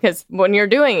appreciate, because when you're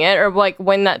doing it or like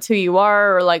when that's who you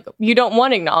are, or like you don't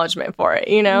want acknowledgement for it,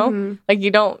 you know? Like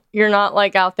you're not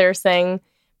like out there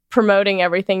promoting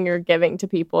everything you're giving to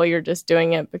people. You're just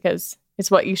doing it because it's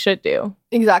what you should do.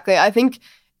 Exactly. I think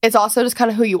it's also just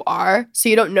kind of who you are, so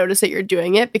you don't notice that you're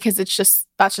doing it because that's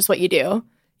just what you do,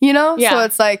 you know? Yeah. So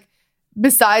it's like,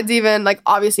 besides even like,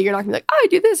 obviously you're not gonna be like, oh, I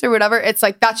do this or whatever. It's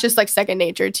like, that's just like second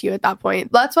nature to you at that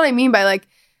point. That's what I mean by like,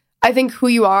 I think who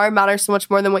you are matters so much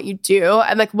more than what you do.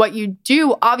 And like what you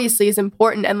do obviously is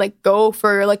important, and like go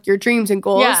for like your dreams and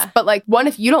goals. Yeah. But like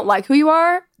if you don't like who you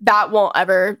are, that won't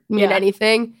ever mean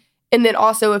anything. And then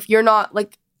also if you're not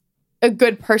like a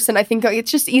good person, I think like,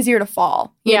 it's just easier to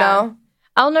fall, you know?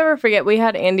 I'll never forget, we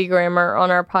had Andy Grammer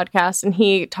on our podcast, and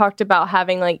he talked about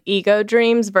having like ego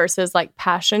dreams versus like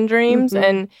passion dreams,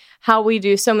 and how we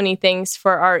do so many things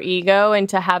for our ego and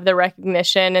to have the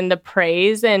recognition and the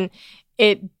praise, and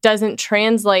it doesn't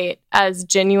translate as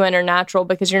genuine or natural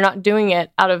because you're not doing it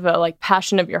out of a like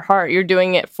passion of your heart. You're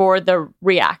doing it for the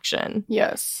reaction.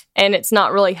 Yes. And it's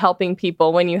not really helping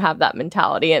people when you have that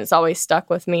mentality. And it's always stuck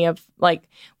with me of like,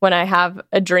 when I have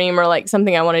a dream or like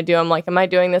something I want to do, I'm like, am I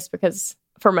doing this because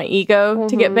for my ego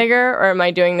to get bigger, or am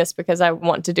I doing this because I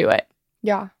want to do it?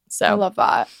 Yeah. So I love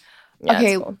that. Yeah,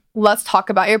 okay, cool. Let's talk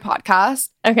about your podcast.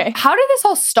 Okay. How did this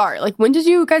all start? Like, when did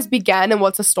you guys begin, and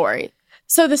what's the story?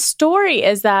 So the story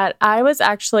is that I was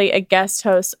actually a guest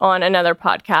host on another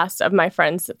podcast of my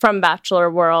friends from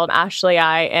Bachelor World, Ashley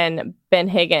I and Ben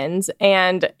Higgins.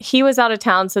 And he was out of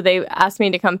town, so they asked me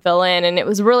to come fill in. And it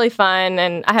was really fun,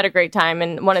 and I had a great time.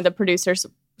 And one of the producers,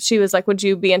 she was like, would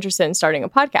you be interested in starting a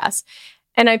podcast?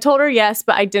 And I told her yes,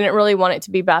 but I didn't really want it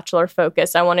to be Bachelor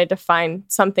focused. I wanted to find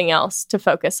something else to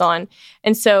focus on.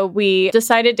 And so we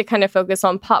decided to kind of focus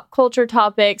on pop culture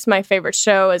topics. My favorite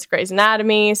show is Grey's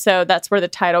Anatomy, so that's where the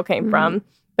title came from.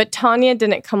 But Tanya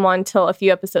didn't come on till a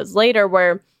few episodes later,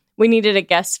 where we needed a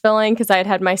guest fill-in because I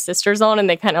had my sisters on and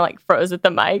they kind of like froze at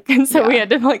the mic. And so we had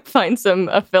to like find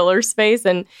a filler space.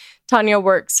 And Tanya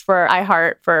works for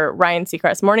iHeart for Ryan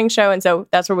Seacrest's morning show. And so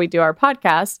that's where we do our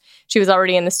podcast. She was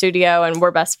already in the studio and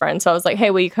we're best friends. So I was like, hey,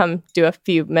 will you come do a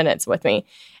few minutes with me?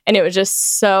 And it was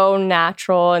just so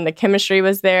natural and the chemistry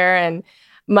was there. And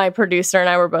my producer and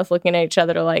I were both looking at each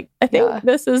other like, I think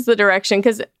this is the direction.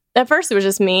 Because at first it was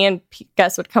just me and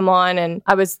guests would come on and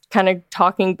I was kind of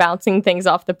bouncing things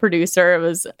off the producer. It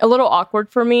was a little awkward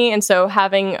for me. And so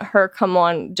having her come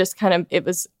on just it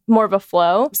was more of a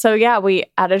flow. So yeah, we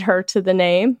added her to the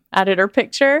name, added her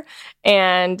picture,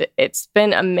 and it's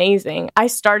been amazing. I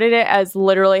started it as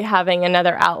literally having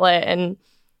another outlet and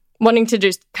wanting to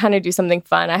just kind of do something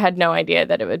fun. I had no idea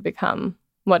that it would become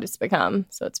what it's become.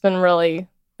 So it's been really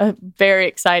a very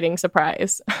exciting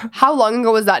surprise. How long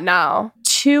ago was that now?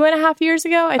 2.5 years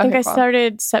ago. I think I cool.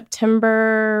 started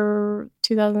September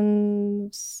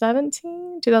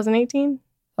 2017, 2018.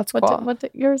 That's cool. What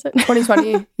year is it?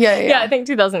 2020. Yeah. Yeah, I think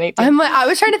 2018. I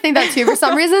was trying to think that too. For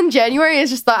some reason, January is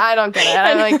just I don't get it.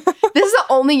 I'm like, this is the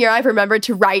only year I've remembered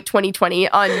to write 2020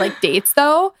 on like dates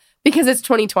though. Because it's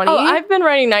 2020. Oh, I've been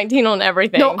writing 19 on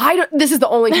everything. No, I don't. This is the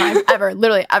only time ever,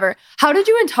 literally ever. How did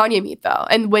you and Tanya meet though?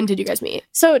 And when did you guys meet?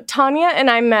 So Tanya and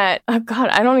I met,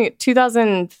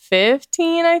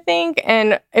 2015, I think.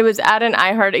 And it was at an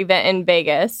iHeart event in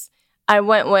Vegas. I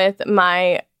went with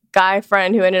my guy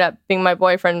friend who ended up being my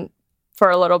boyfriend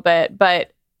for a little bit.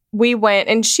 But we went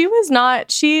and she is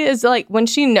like, when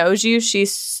she knows you,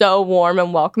 she's so warm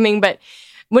and welcoming. But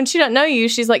when she doesn't know you,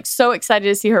 she's like so excited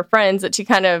to see her friends that she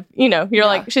kind of,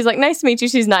 she's like, nice to meet you.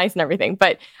 She's nice and everything.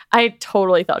 But I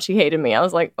totally thought she hated me. I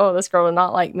was like, oh, this girl would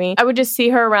not like me. I would just see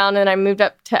her around, and I moved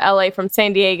up to LA from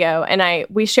San Diego, and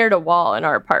we shared a wall in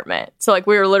our apartment. So like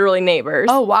we were literally neighbors.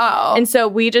 Oh, wow. And so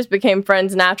we just became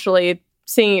friends naturally,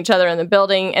 seeing each other in the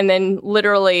building. And then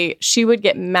literally she would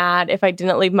get mad if I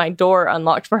didn't leave my door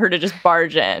unlocked for her to just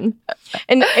barge in.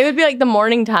 And it would be like the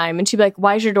morning time and she'd be like,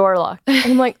 why is your door locked?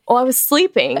 And I'm like, I was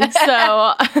sleeping. So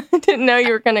I didn't know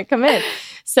you were going to come in.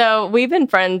 So we've been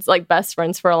friends, like best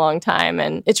friends for a long time.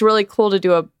 And it's really cool to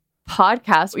do a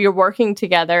podcast. You're working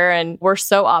together and we're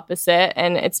so opposite.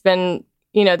 And it's been,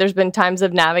 there's been times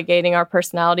of navigating our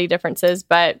personality differences,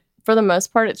 but for the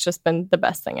most part, it's just been the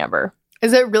best thing ever.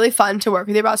 Is it really fun to work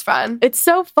with your best friend? It's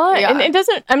so fun. Yeah. And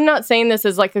I'm not saying this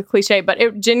as like a cliche, but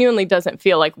it genuinely doesn't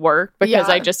feel like work because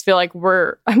I just feel like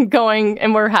I'm going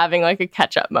and we're having like a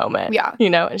catch up moment. Yeah.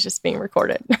 It's just being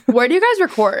recorded. Where do you guys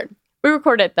record? We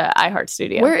record at the iHeart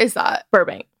studio. Where is that?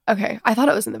 Burbank. Okay. I thought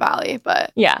it was in the Valley,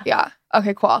 but yeah. Yeah.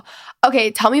 Okay, cool.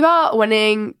 Okay, tell me about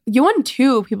winning. You won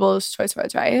 2 People's Choice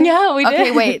Awards, right? Yeah, we did.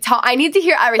 Okay, wait. I need to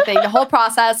hear everything, the whole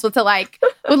process. Would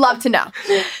love to know.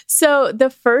 So the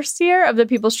first year of the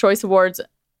People's Choice Awards,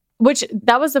 which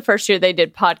that was the first year they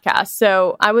did podcasts.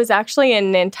 So I was actually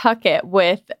in Nantucket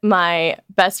with my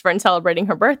best friend celebrating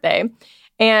her birthday.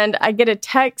 And I get a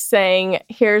text saying,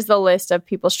 here's the list of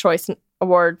People's Choice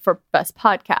Award for Best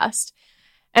Podcast.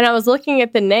 And I was looking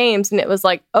at the names, and it was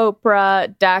like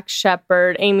Oprah, Dax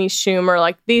Shepard, Amy Schumer,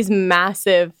 like these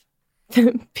massive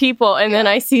people. And then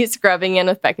I see it scrubbing in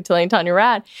with Becca, Tilley, and Tanya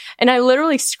Rad. And I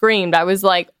literally screamed. I was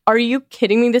like, are you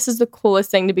kidding me? This is the coolest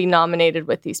thing to be nominated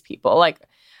with these people. Like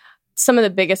some of the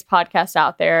biggest podcasts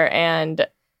out there. And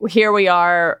here we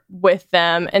are with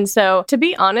them. And so to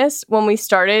be honest, when we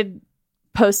started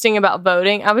posting about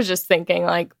voting, I was just thinking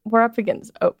like, we're up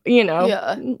against,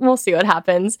 we'll see what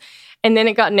happens. And then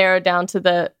it got narrowed down to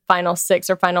the final 6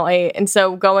 or final 8. And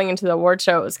so going into the award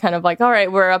show, it was kind of like, all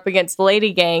right, we're up against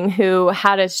Lady Gang, who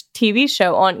had a TV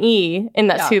show on E! And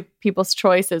that's who People's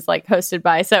Choice is like hosted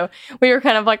by. So we were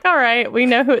kind of like, all right, we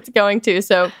know who it's going to.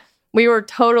 So we were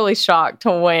totally shocked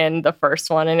to win the first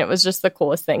one. And it was just the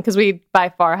coolest thing because we by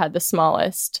far had the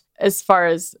smallest, as far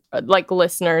as like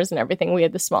listeners and everything, we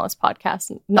had the smallest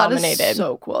podcast nominated. That is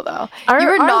so cool though. You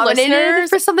were nominated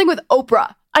for something with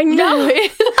Oprah. I know.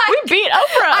 We beat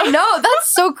Oprah. I know.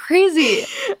 That's so crazy.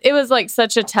 It was like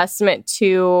such a testament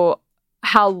to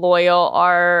how loyal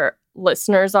our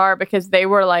listeners are because they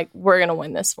were like, we're going to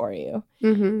win this for you.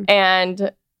 Mm-hmm.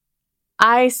 And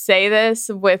I say this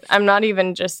with, I'm not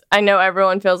even just, I know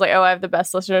everyone feels like, oh, I have the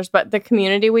best listeners, but the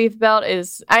community we've built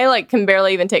is, I like can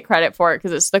barely even take credit for it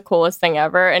because it's the coolest thing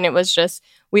ever. And it was just,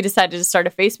 we decided to start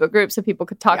a Facebook group so people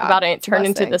could talk about it. And it turned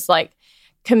into this like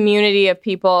community of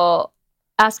people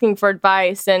asking for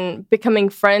advice and becoming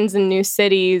friends in new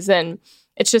cities. And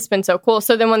it's just been so cool.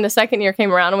 So then when the second year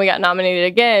came around and we got nominated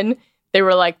again, they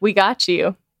were like, we got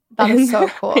you. That is so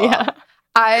cool. Yeah.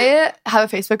 I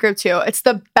have a Facebook group too. It's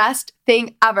the best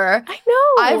thing ever. I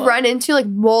know. I've run into like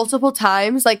multiple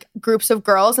times like groups of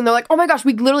girls and they're like, oh my gosh,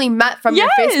 we literally met from your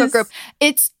Facebook group.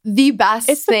 It's the best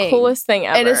thing. It's the coolest thing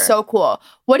ever. It is so cool.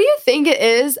 What do you think it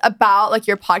is about like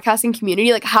your podcasting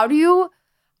community? Like how do you,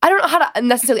 I don't know how to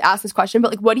necessarily ask this question,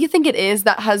 but like, what do you think it is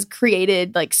that has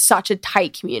created like such a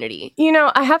tight community?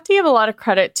 I have to give a lot of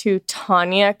credit to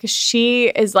Tanya because she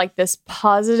is like this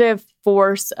positive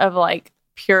force of like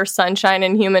pure sunshine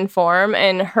in human form.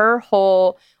 And her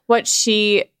whole, what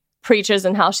she preaches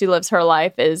and how she lives her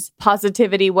life is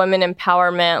positivity, women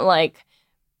empowerment, like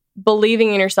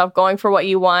believing in yourself, going for what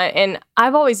you want. And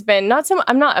I've always been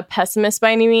I'm not a pessimist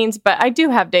by any means, but I do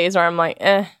have days where I'm like,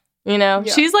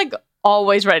 She's like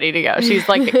always ready to go. She's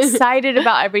like excited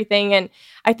about everything. And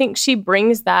I think she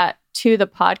brings that to the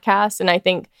podcast. And I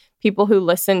think people who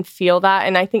listen feel that.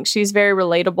 And I think she's very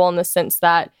relatable in the sense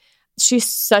that she's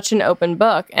such an open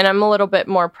book. And I'm a little bit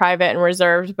more private and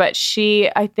reserved, but she,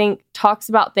 I think, talks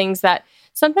about things that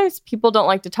sometimes people don't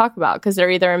like to talk about because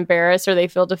they're either embarrassed or they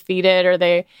feel defeated or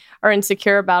they are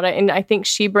insecure about it. And I think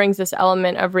she brings this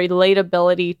element of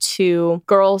relatability to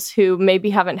girls who maybe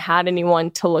haven't had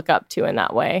anyone to look up to in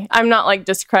that way. I'm not like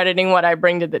discrediting what I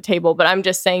bring to the table, but I'm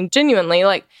just saying genuinely,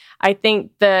 like, I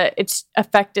think that it's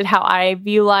affected how I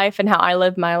view life and how I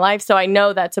live my life. So I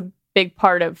know that's a big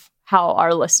part of how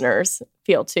our listeners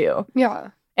feel too. Yeah.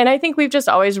 And I think we've just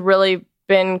always really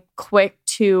been quick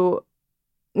to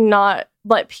not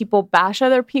let people bash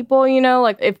other people,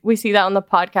 like if we see that on the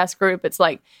podcast group, it's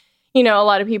like, a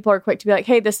lot of people are quick to be like,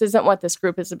 hey, this isn't what this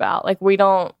group is about. Like we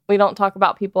don't talk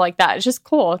about people like that. It's just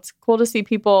cool. It's cool to see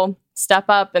people step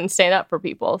up and stand up for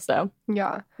people. So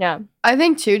yeah. I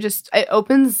think too, just it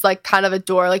opens like kind of a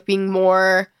door, like being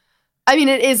more, I mean,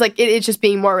 it is just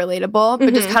being more relatable,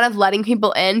 but just kind of letting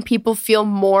people in. People feel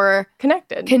more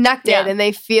connected, yeah. And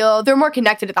they feel they're more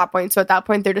connected at that point. So at that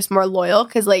point, they're just more loyal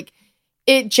because like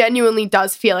it genuinely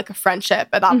does feel like a friendship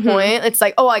at that point. It's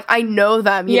like, oh, like I know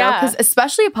them, you know, because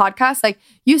especially a podcast, like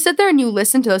you sit there and you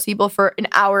listen to those people for an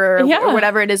hour or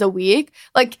whatever it is a week.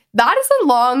 Like that is a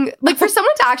long, like for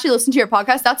someone to actually listen to your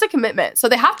podcast, that's a commitment. So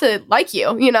they have to like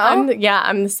you, you know?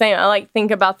 I'm the same. I like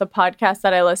think about the podcast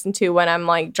that I listen to when I'm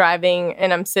like driving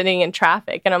and I'm sitting in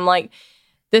traffic and I'm like,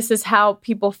 this is how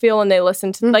people feel when they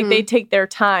listen to, like they take their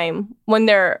time when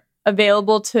they're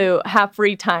available to have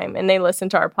free time and they listen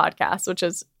to our podcast, which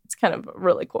is it's kind of a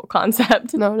really cool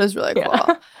concept. No, it is really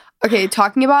cool. Okay,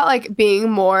 talking about like being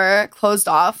more closed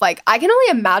off, like I can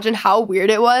only imagine how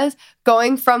weird it was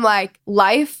going from like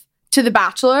life to The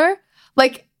Bachelor,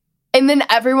 like, and then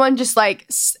everyone just like,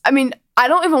 I mean, I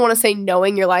don't even want to say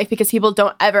knowing your life because people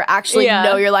don't ever actually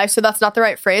know your life, so that's not the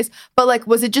right phrase, but like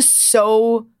was it just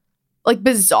so like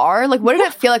bizarre? Like what did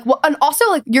it feel like? And also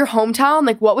like your hometown,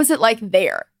 like what was it like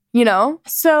there? You know?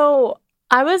 So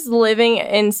I was living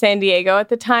in San Diego at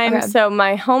the time. Okay. So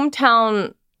my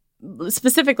hometown,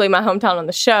 specifically my hometown on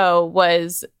the show,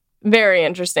 was very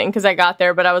interesting because I got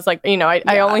there, but I was like,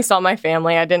 I only saw my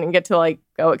family. I didn't get to like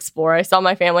go explore. I saw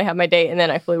my family, have my date, and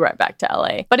then I flew right back to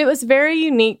LA. But it was very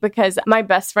unique because my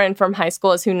best friend from high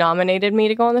school is who nominated me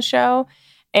to go on the show.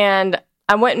 And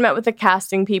I went and met with the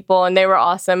casting people and they were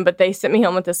awesome, but they sent me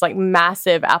home with this like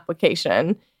massive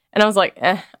application. And I was like,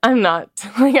 I'm not,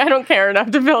 like, I don't care enough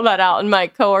to fill that out. And my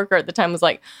coworker at the time was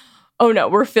like, oh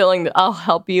no, I'll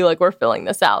help you. Like, we're filling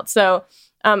this out. So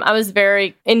I was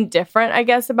very indifferent, I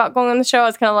guess, about going on the show. I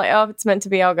was kind of like, oh, if it's meant to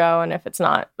be, I'll go. And if it's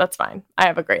not, that's fine. I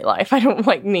have a great life. I don't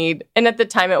like need. And at the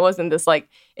time, it wasn't this like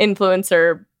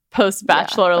influencer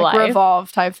post-Bachelor like life.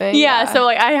 Revolve type thing. Yeah. So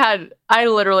like I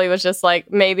literally was just like,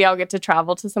 maybe I'll get to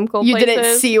travel to some cool places. You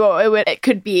didn't see what it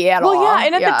could be at all. Well, yeah.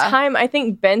 And at the time, I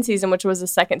think Ben's season, which was the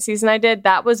second season I did,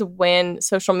 that was when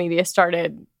social media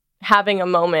started having a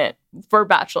moment for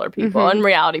Bachelor people and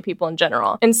reality people in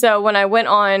general. And so when I went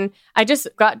on, I just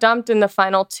got dumped in the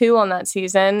final 2 on that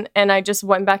season and I just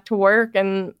went back to work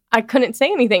and I couldn't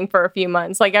say anything for a few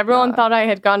months. Like everyone thought I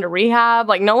had gone to rehab.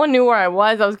 Like no one knew where I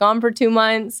was. I was gone for 2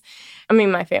 months. I mean,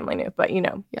 my family knew, but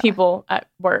people at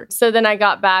work. So then I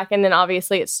got back and then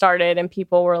obviously it started and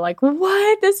people were like,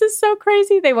 what? This is so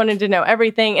crazy. They wanted to know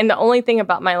everything. And the only thing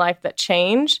about my life that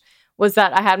changed was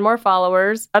that I had more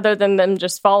followers other than them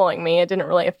just following me. It didn't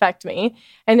really affect me.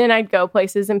 And then I'd go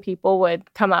places and people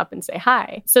would come up and say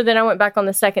hi. So then I went back on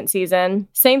the second season.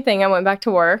 Same thing. I went back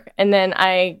to work. And then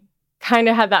I kind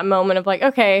of had that moment of like,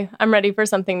 okay, I'm ready for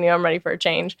something new. I'm ready for a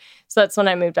change. So that's when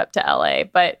I moved up to LA.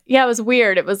 But yeah, it was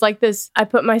weird. It was like this, I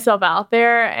put myself out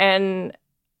there and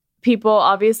people,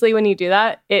 obviously, when you do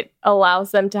that, it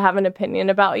allows them to have an opinion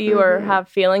about you or have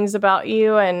feelings about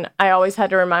you. And I always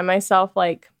had to remind myself,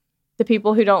 like, the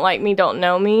people who don't like me don't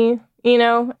know me,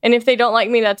 and if they don't like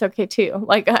me, that's okay too.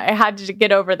 Like I had to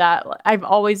get over that. I've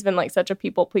always been like such a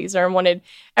people pleaser and wanted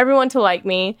everyone to like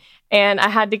me. And I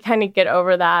had to kind of get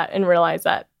over that and realize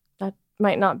that that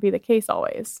might not be the case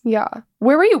always. Yeah.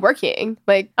 Where were you working?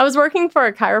 Like I was working for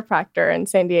a chiropractor in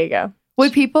San Diego.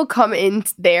 Would people come in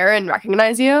there and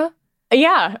recognize you?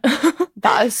 Yeah.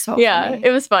 That is so yeah, funny.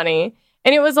 It was funny.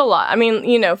 And it was a lot. I mean,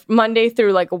 you know, Monday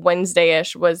through like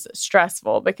Wednesday-ish was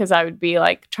stressful because I would be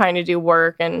like trying to do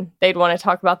work and they'd want to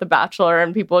talk about The Bachelor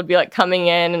and people would be like coming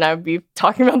in and I would be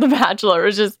talking about The Bachelor.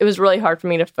 It was really hard for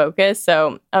me to focus.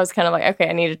 So I was kind of like, okay,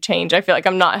 I need to change. I feel like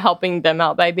I'm not helping them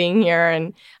out by being here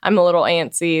and I'm a little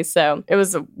antsy. So it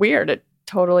was weird. It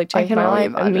totally changed my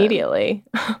life immediately.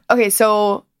 Okay,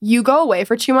 so you go away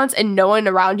for 2 months and no one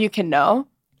around you can know?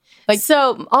 Like,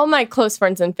 so all my close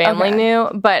friends and family knew,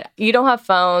 but you don't have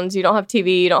phones, you don't have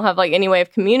TV, you don't have like any way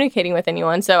of communicating with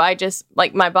anyone. So I just,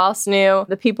 like, my boss knew,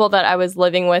 the people that I was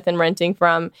living with and renting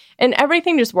from, and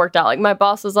everything just worked out. Like, my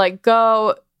boss was like,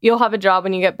 go, you'll have a job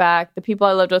when you get back. The people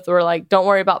I lived with were like, don't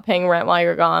worry about paying rent while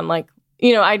you're gone. Like,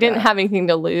 you know, I didn't have anything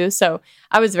to lose. So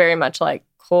I was very much like,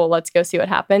 cool, let's go see what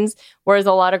happens. Whereas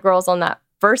a lot of girls on that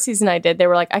first season I did, they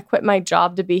were like, I quit my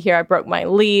job to be here. I broke my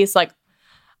lease. Like,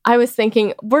 I was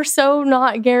thinking, we're so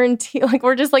not guaranteed. Like,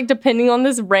 we're just like depending on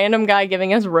this random guy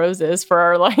giving us roses for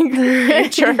our like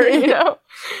future, you know?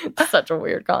 It's such a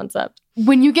weird concept.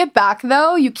 When you get back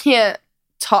though, you can't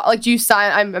talk, like, do you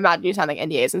sign, I imagine you sign like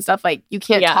NDAs and stuff, like you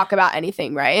can't talk about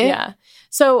anything, right? Yeah.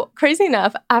 So crazy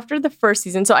enough, after the first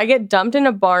season, so I get dumped in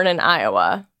a barn in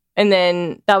Iowa. And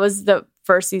then that was the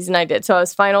first season I did. So I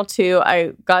was final 2,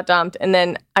 I got dumped. And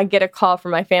then I get a call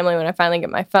from my family when I finally get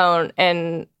my phone.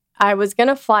 And I was going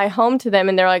to fly home to them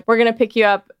and they're like, we're going to pick you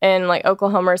up in like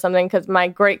Oklahoma or something because my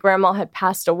great grandma had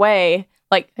passed away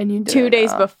like 2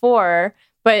 days before.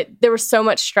 But there was so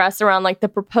much stress around like the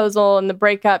proposal and the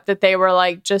breakup that they were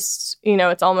like, just, you know,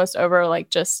 it's almost over, like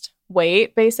just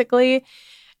wait, basically.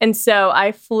 And so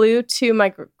I flew to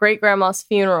my great grandma's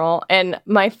funeral and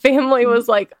my family was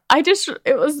like,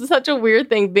 it was such a weird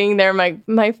thing being there.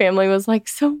 My family was like,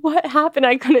 so what happened?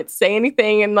 I couldn't say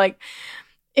anything. And like,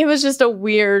 it was just a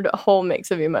weird whole mix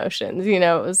of emotions. You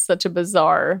know, it was such a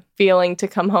bizarre feeling to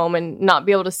come home and not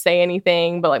be able to say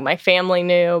anything, but like my family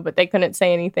knew, but they couldn't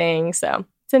say anything. So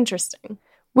it's interesting.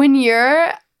 When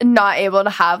you're not able to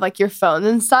have like your phones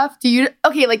and stuff,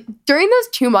 like during those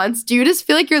 2 months, do you just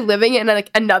feel like you're living in like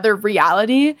another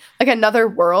reality, like another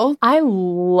world? I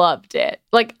loved it.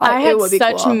 Like I had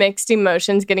such mixed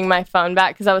emotions getting my phone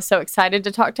back because I was so excited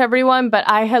to talk to everyone, but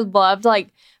I had loved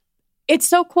like, it's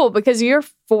so cool because you're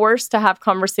forced to have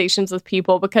conversations with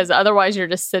people because otherwise you're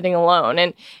just sitting alone.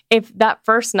 And if that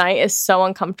first night is so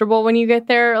uncomfortable when you get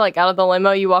there, like out of the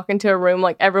limo, you walk into a room,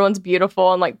 like everyone's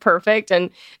beautiful and like perfect. And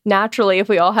naturally, if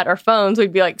we all had our phones,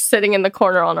 we'd be like sitting in the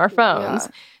corner on our phones.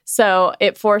 Yeah. So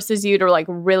it forces you to like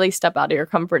really step out of your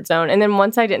comfort zone. And then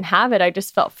once I didn't have it, I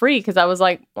just felt free because I was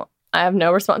like, well, I have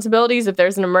no responsibilities. If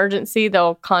there's an emergency,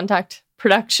 they'll contact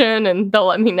production and they'll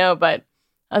let me know. But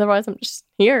otherwise, I'm just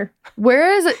here.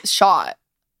 Where is it shot?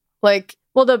 Like,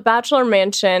 well, the Bachelor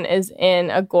Mansion is in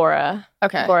Agora.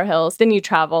 Okay. Agora Hills. Then you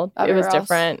travel. It was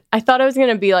different. I thought I was going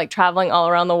to be like traveling all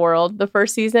around the world the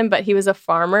first season, but he was a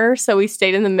farmer. So we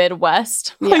stayed in the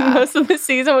Midwest like most of the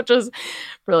season, which was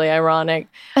really ironic.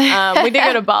 We did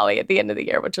go to Bali at the end of the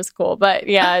year, which was cool. But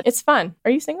yeah, it's fun. Are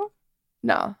you single?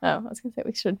 No. Oh, I was going to say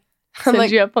we should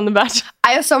send you up on The Bachelor.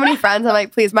 I have so many friends. I'm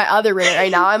like, please, my other roommate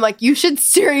right now. I'm like, you should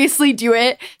seriously do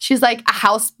it. She's like a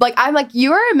house. Like, I'm like,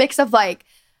 you are a mix of like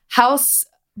House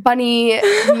Bunny,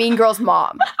 Mean Girl's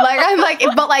mom. Like, I'm like,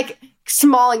 but like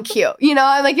small and cute. You know,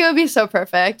 I'm like, it would be so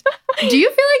perfect. Do you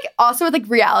feel like also with like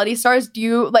reality stars, do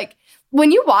you like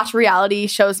when you watch reality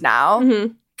shows now,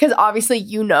 because obviously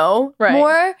you know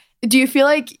more, do you feel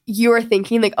like you are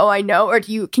thinking like, oh, I know, or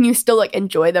can you still like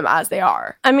enjoy them as they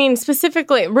are? I mean,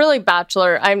 specifically, really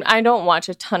Bachelor, I don't watch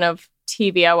a ton of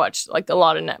TV. I watch like a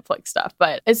lot of Netflix stuff.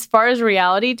 But as far as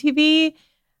reality TV,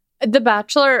 The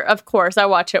Bachelor, of course, I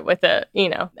watch it with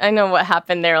I know what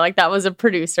happened there. Like that was a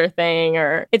producer thing,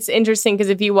 or it's interesting because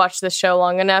if you watch the show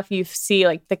long enough, you see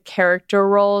like the character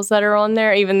roles that are on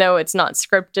there, even though it's not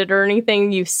scripted or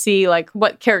anything, you see like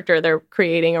what character they're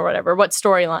creating or whatever, what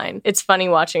storyline. It's funny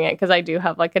watching it because I do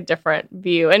have like a different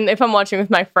view. And if I'm watching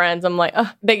with my friends, I'm like,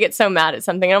 oh, they get so mad at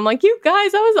something. And I'm like, you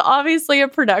guys, that was obviously a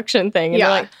production thing. And they're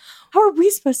like, how are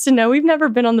we supposed to know? We've never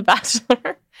been on The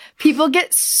Bachelor. People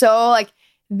get so like,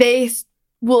 they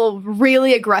will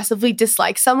really aggressively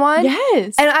dislike someone.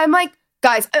 Yes. And I'm like,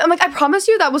 guys, I promise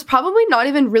you that was probably not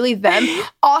even really them.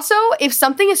 Also, if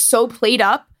something is so played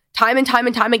up time and time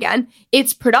and time again,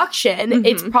 it's production.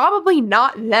 It's probably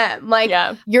not them.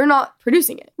 Like, you're not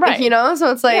producing it. Right. Like, you know?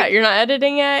 So it's like... you're not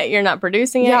editing it. You're not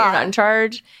producing it. You're not in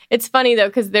charge. It's funny, though,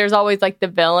 because there's always, like, the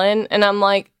villain. And I'm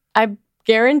like, I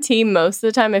guarantee most of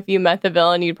the time if you met the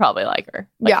villain, you'd probably like her.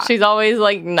 Like, she's always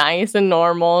like nice and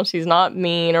normal. She's not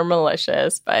mean or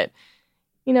malicious, but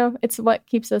it's what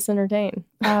keeps us entertained.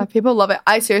 People love it.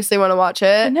 I seriously want to watch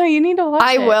it. No, you need to watch it.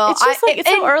 I will. It's just it's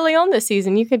so early on this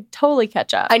season. You could totally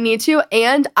catch up. I need to,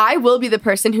 and I will be the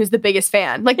person who's the biggest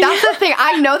fan. Like, that's the thing.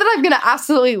 I know that I'm going to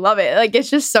absolutely love it. Like, it's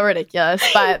just so ridiculous.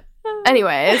 But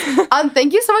anyways,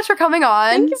 thank you so much for coming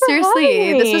on. Thank you for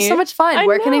Seriously, this was so much fun.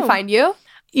 Where can they find you?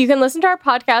 You can listen to our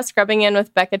podcast, Scrubbing In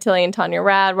with Becca, Tilley, and Tanya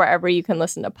Rad, wherever you can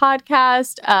listen to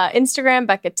podcasts. Instagram,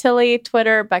 Becca Tilley.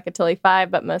 Twitter, Becca Tilley 5.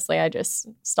 But mostly I just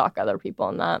stalk other people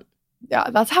on that. Yeah,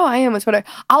 that's how I am with Twitter.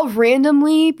 I'll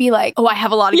randomly be like, I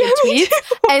have a lot of good tweets.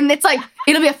 And it's like,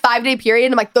 it'll be a 5-day period.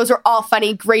 And I'm like, those are all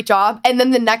funny. Great job. And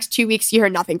then the next 2 weeks, you hear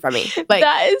nothing from me. Like,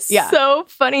 that is so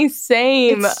funny.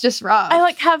 Same. It's just rough. I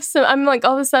like I'm like,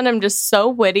 all of a sudden, I'm just so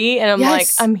witty. And I'm like,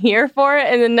 I'm here for it.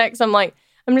 And then next, I'm like,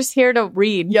 I'm just here to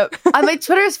read. Yep. I'm like,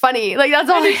 Twitter is funny. Like, that's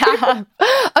all I have.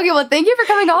 Okay, well, thank you for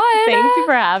coming on. Thank you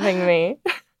for having me.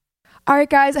 All right,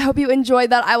 guys, I hope you enjoyed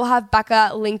that. I will have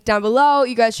Becca linked down below.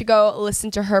 You guys should go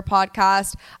listen to her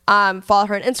podcast, follow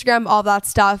her on Instagram, all that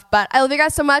stuff. But I love you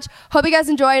guys so much. Hope you guys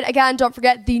enjoyed. Again, don't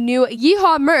forget the new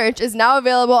Yeehaw merch is now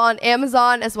available on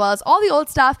Amazon as well as all the old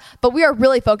stuff. But we are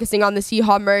really focusing on this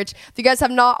Yeehaw merch. If you guys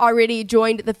have not already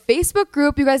joined the Facebook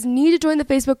group, you guys need to join the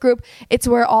Facebook group. It's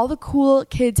where all the cool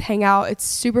kids hang out. It's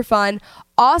super fun.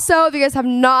 Also, if you guys have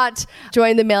not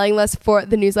joined the mailing list for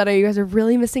the newsletter, you guys are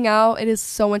really missing out. It is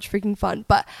so much freaking fun.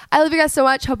 But I love you guys so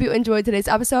much. Hope you enjoyed today's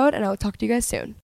episode, and I will talk to you guys soon.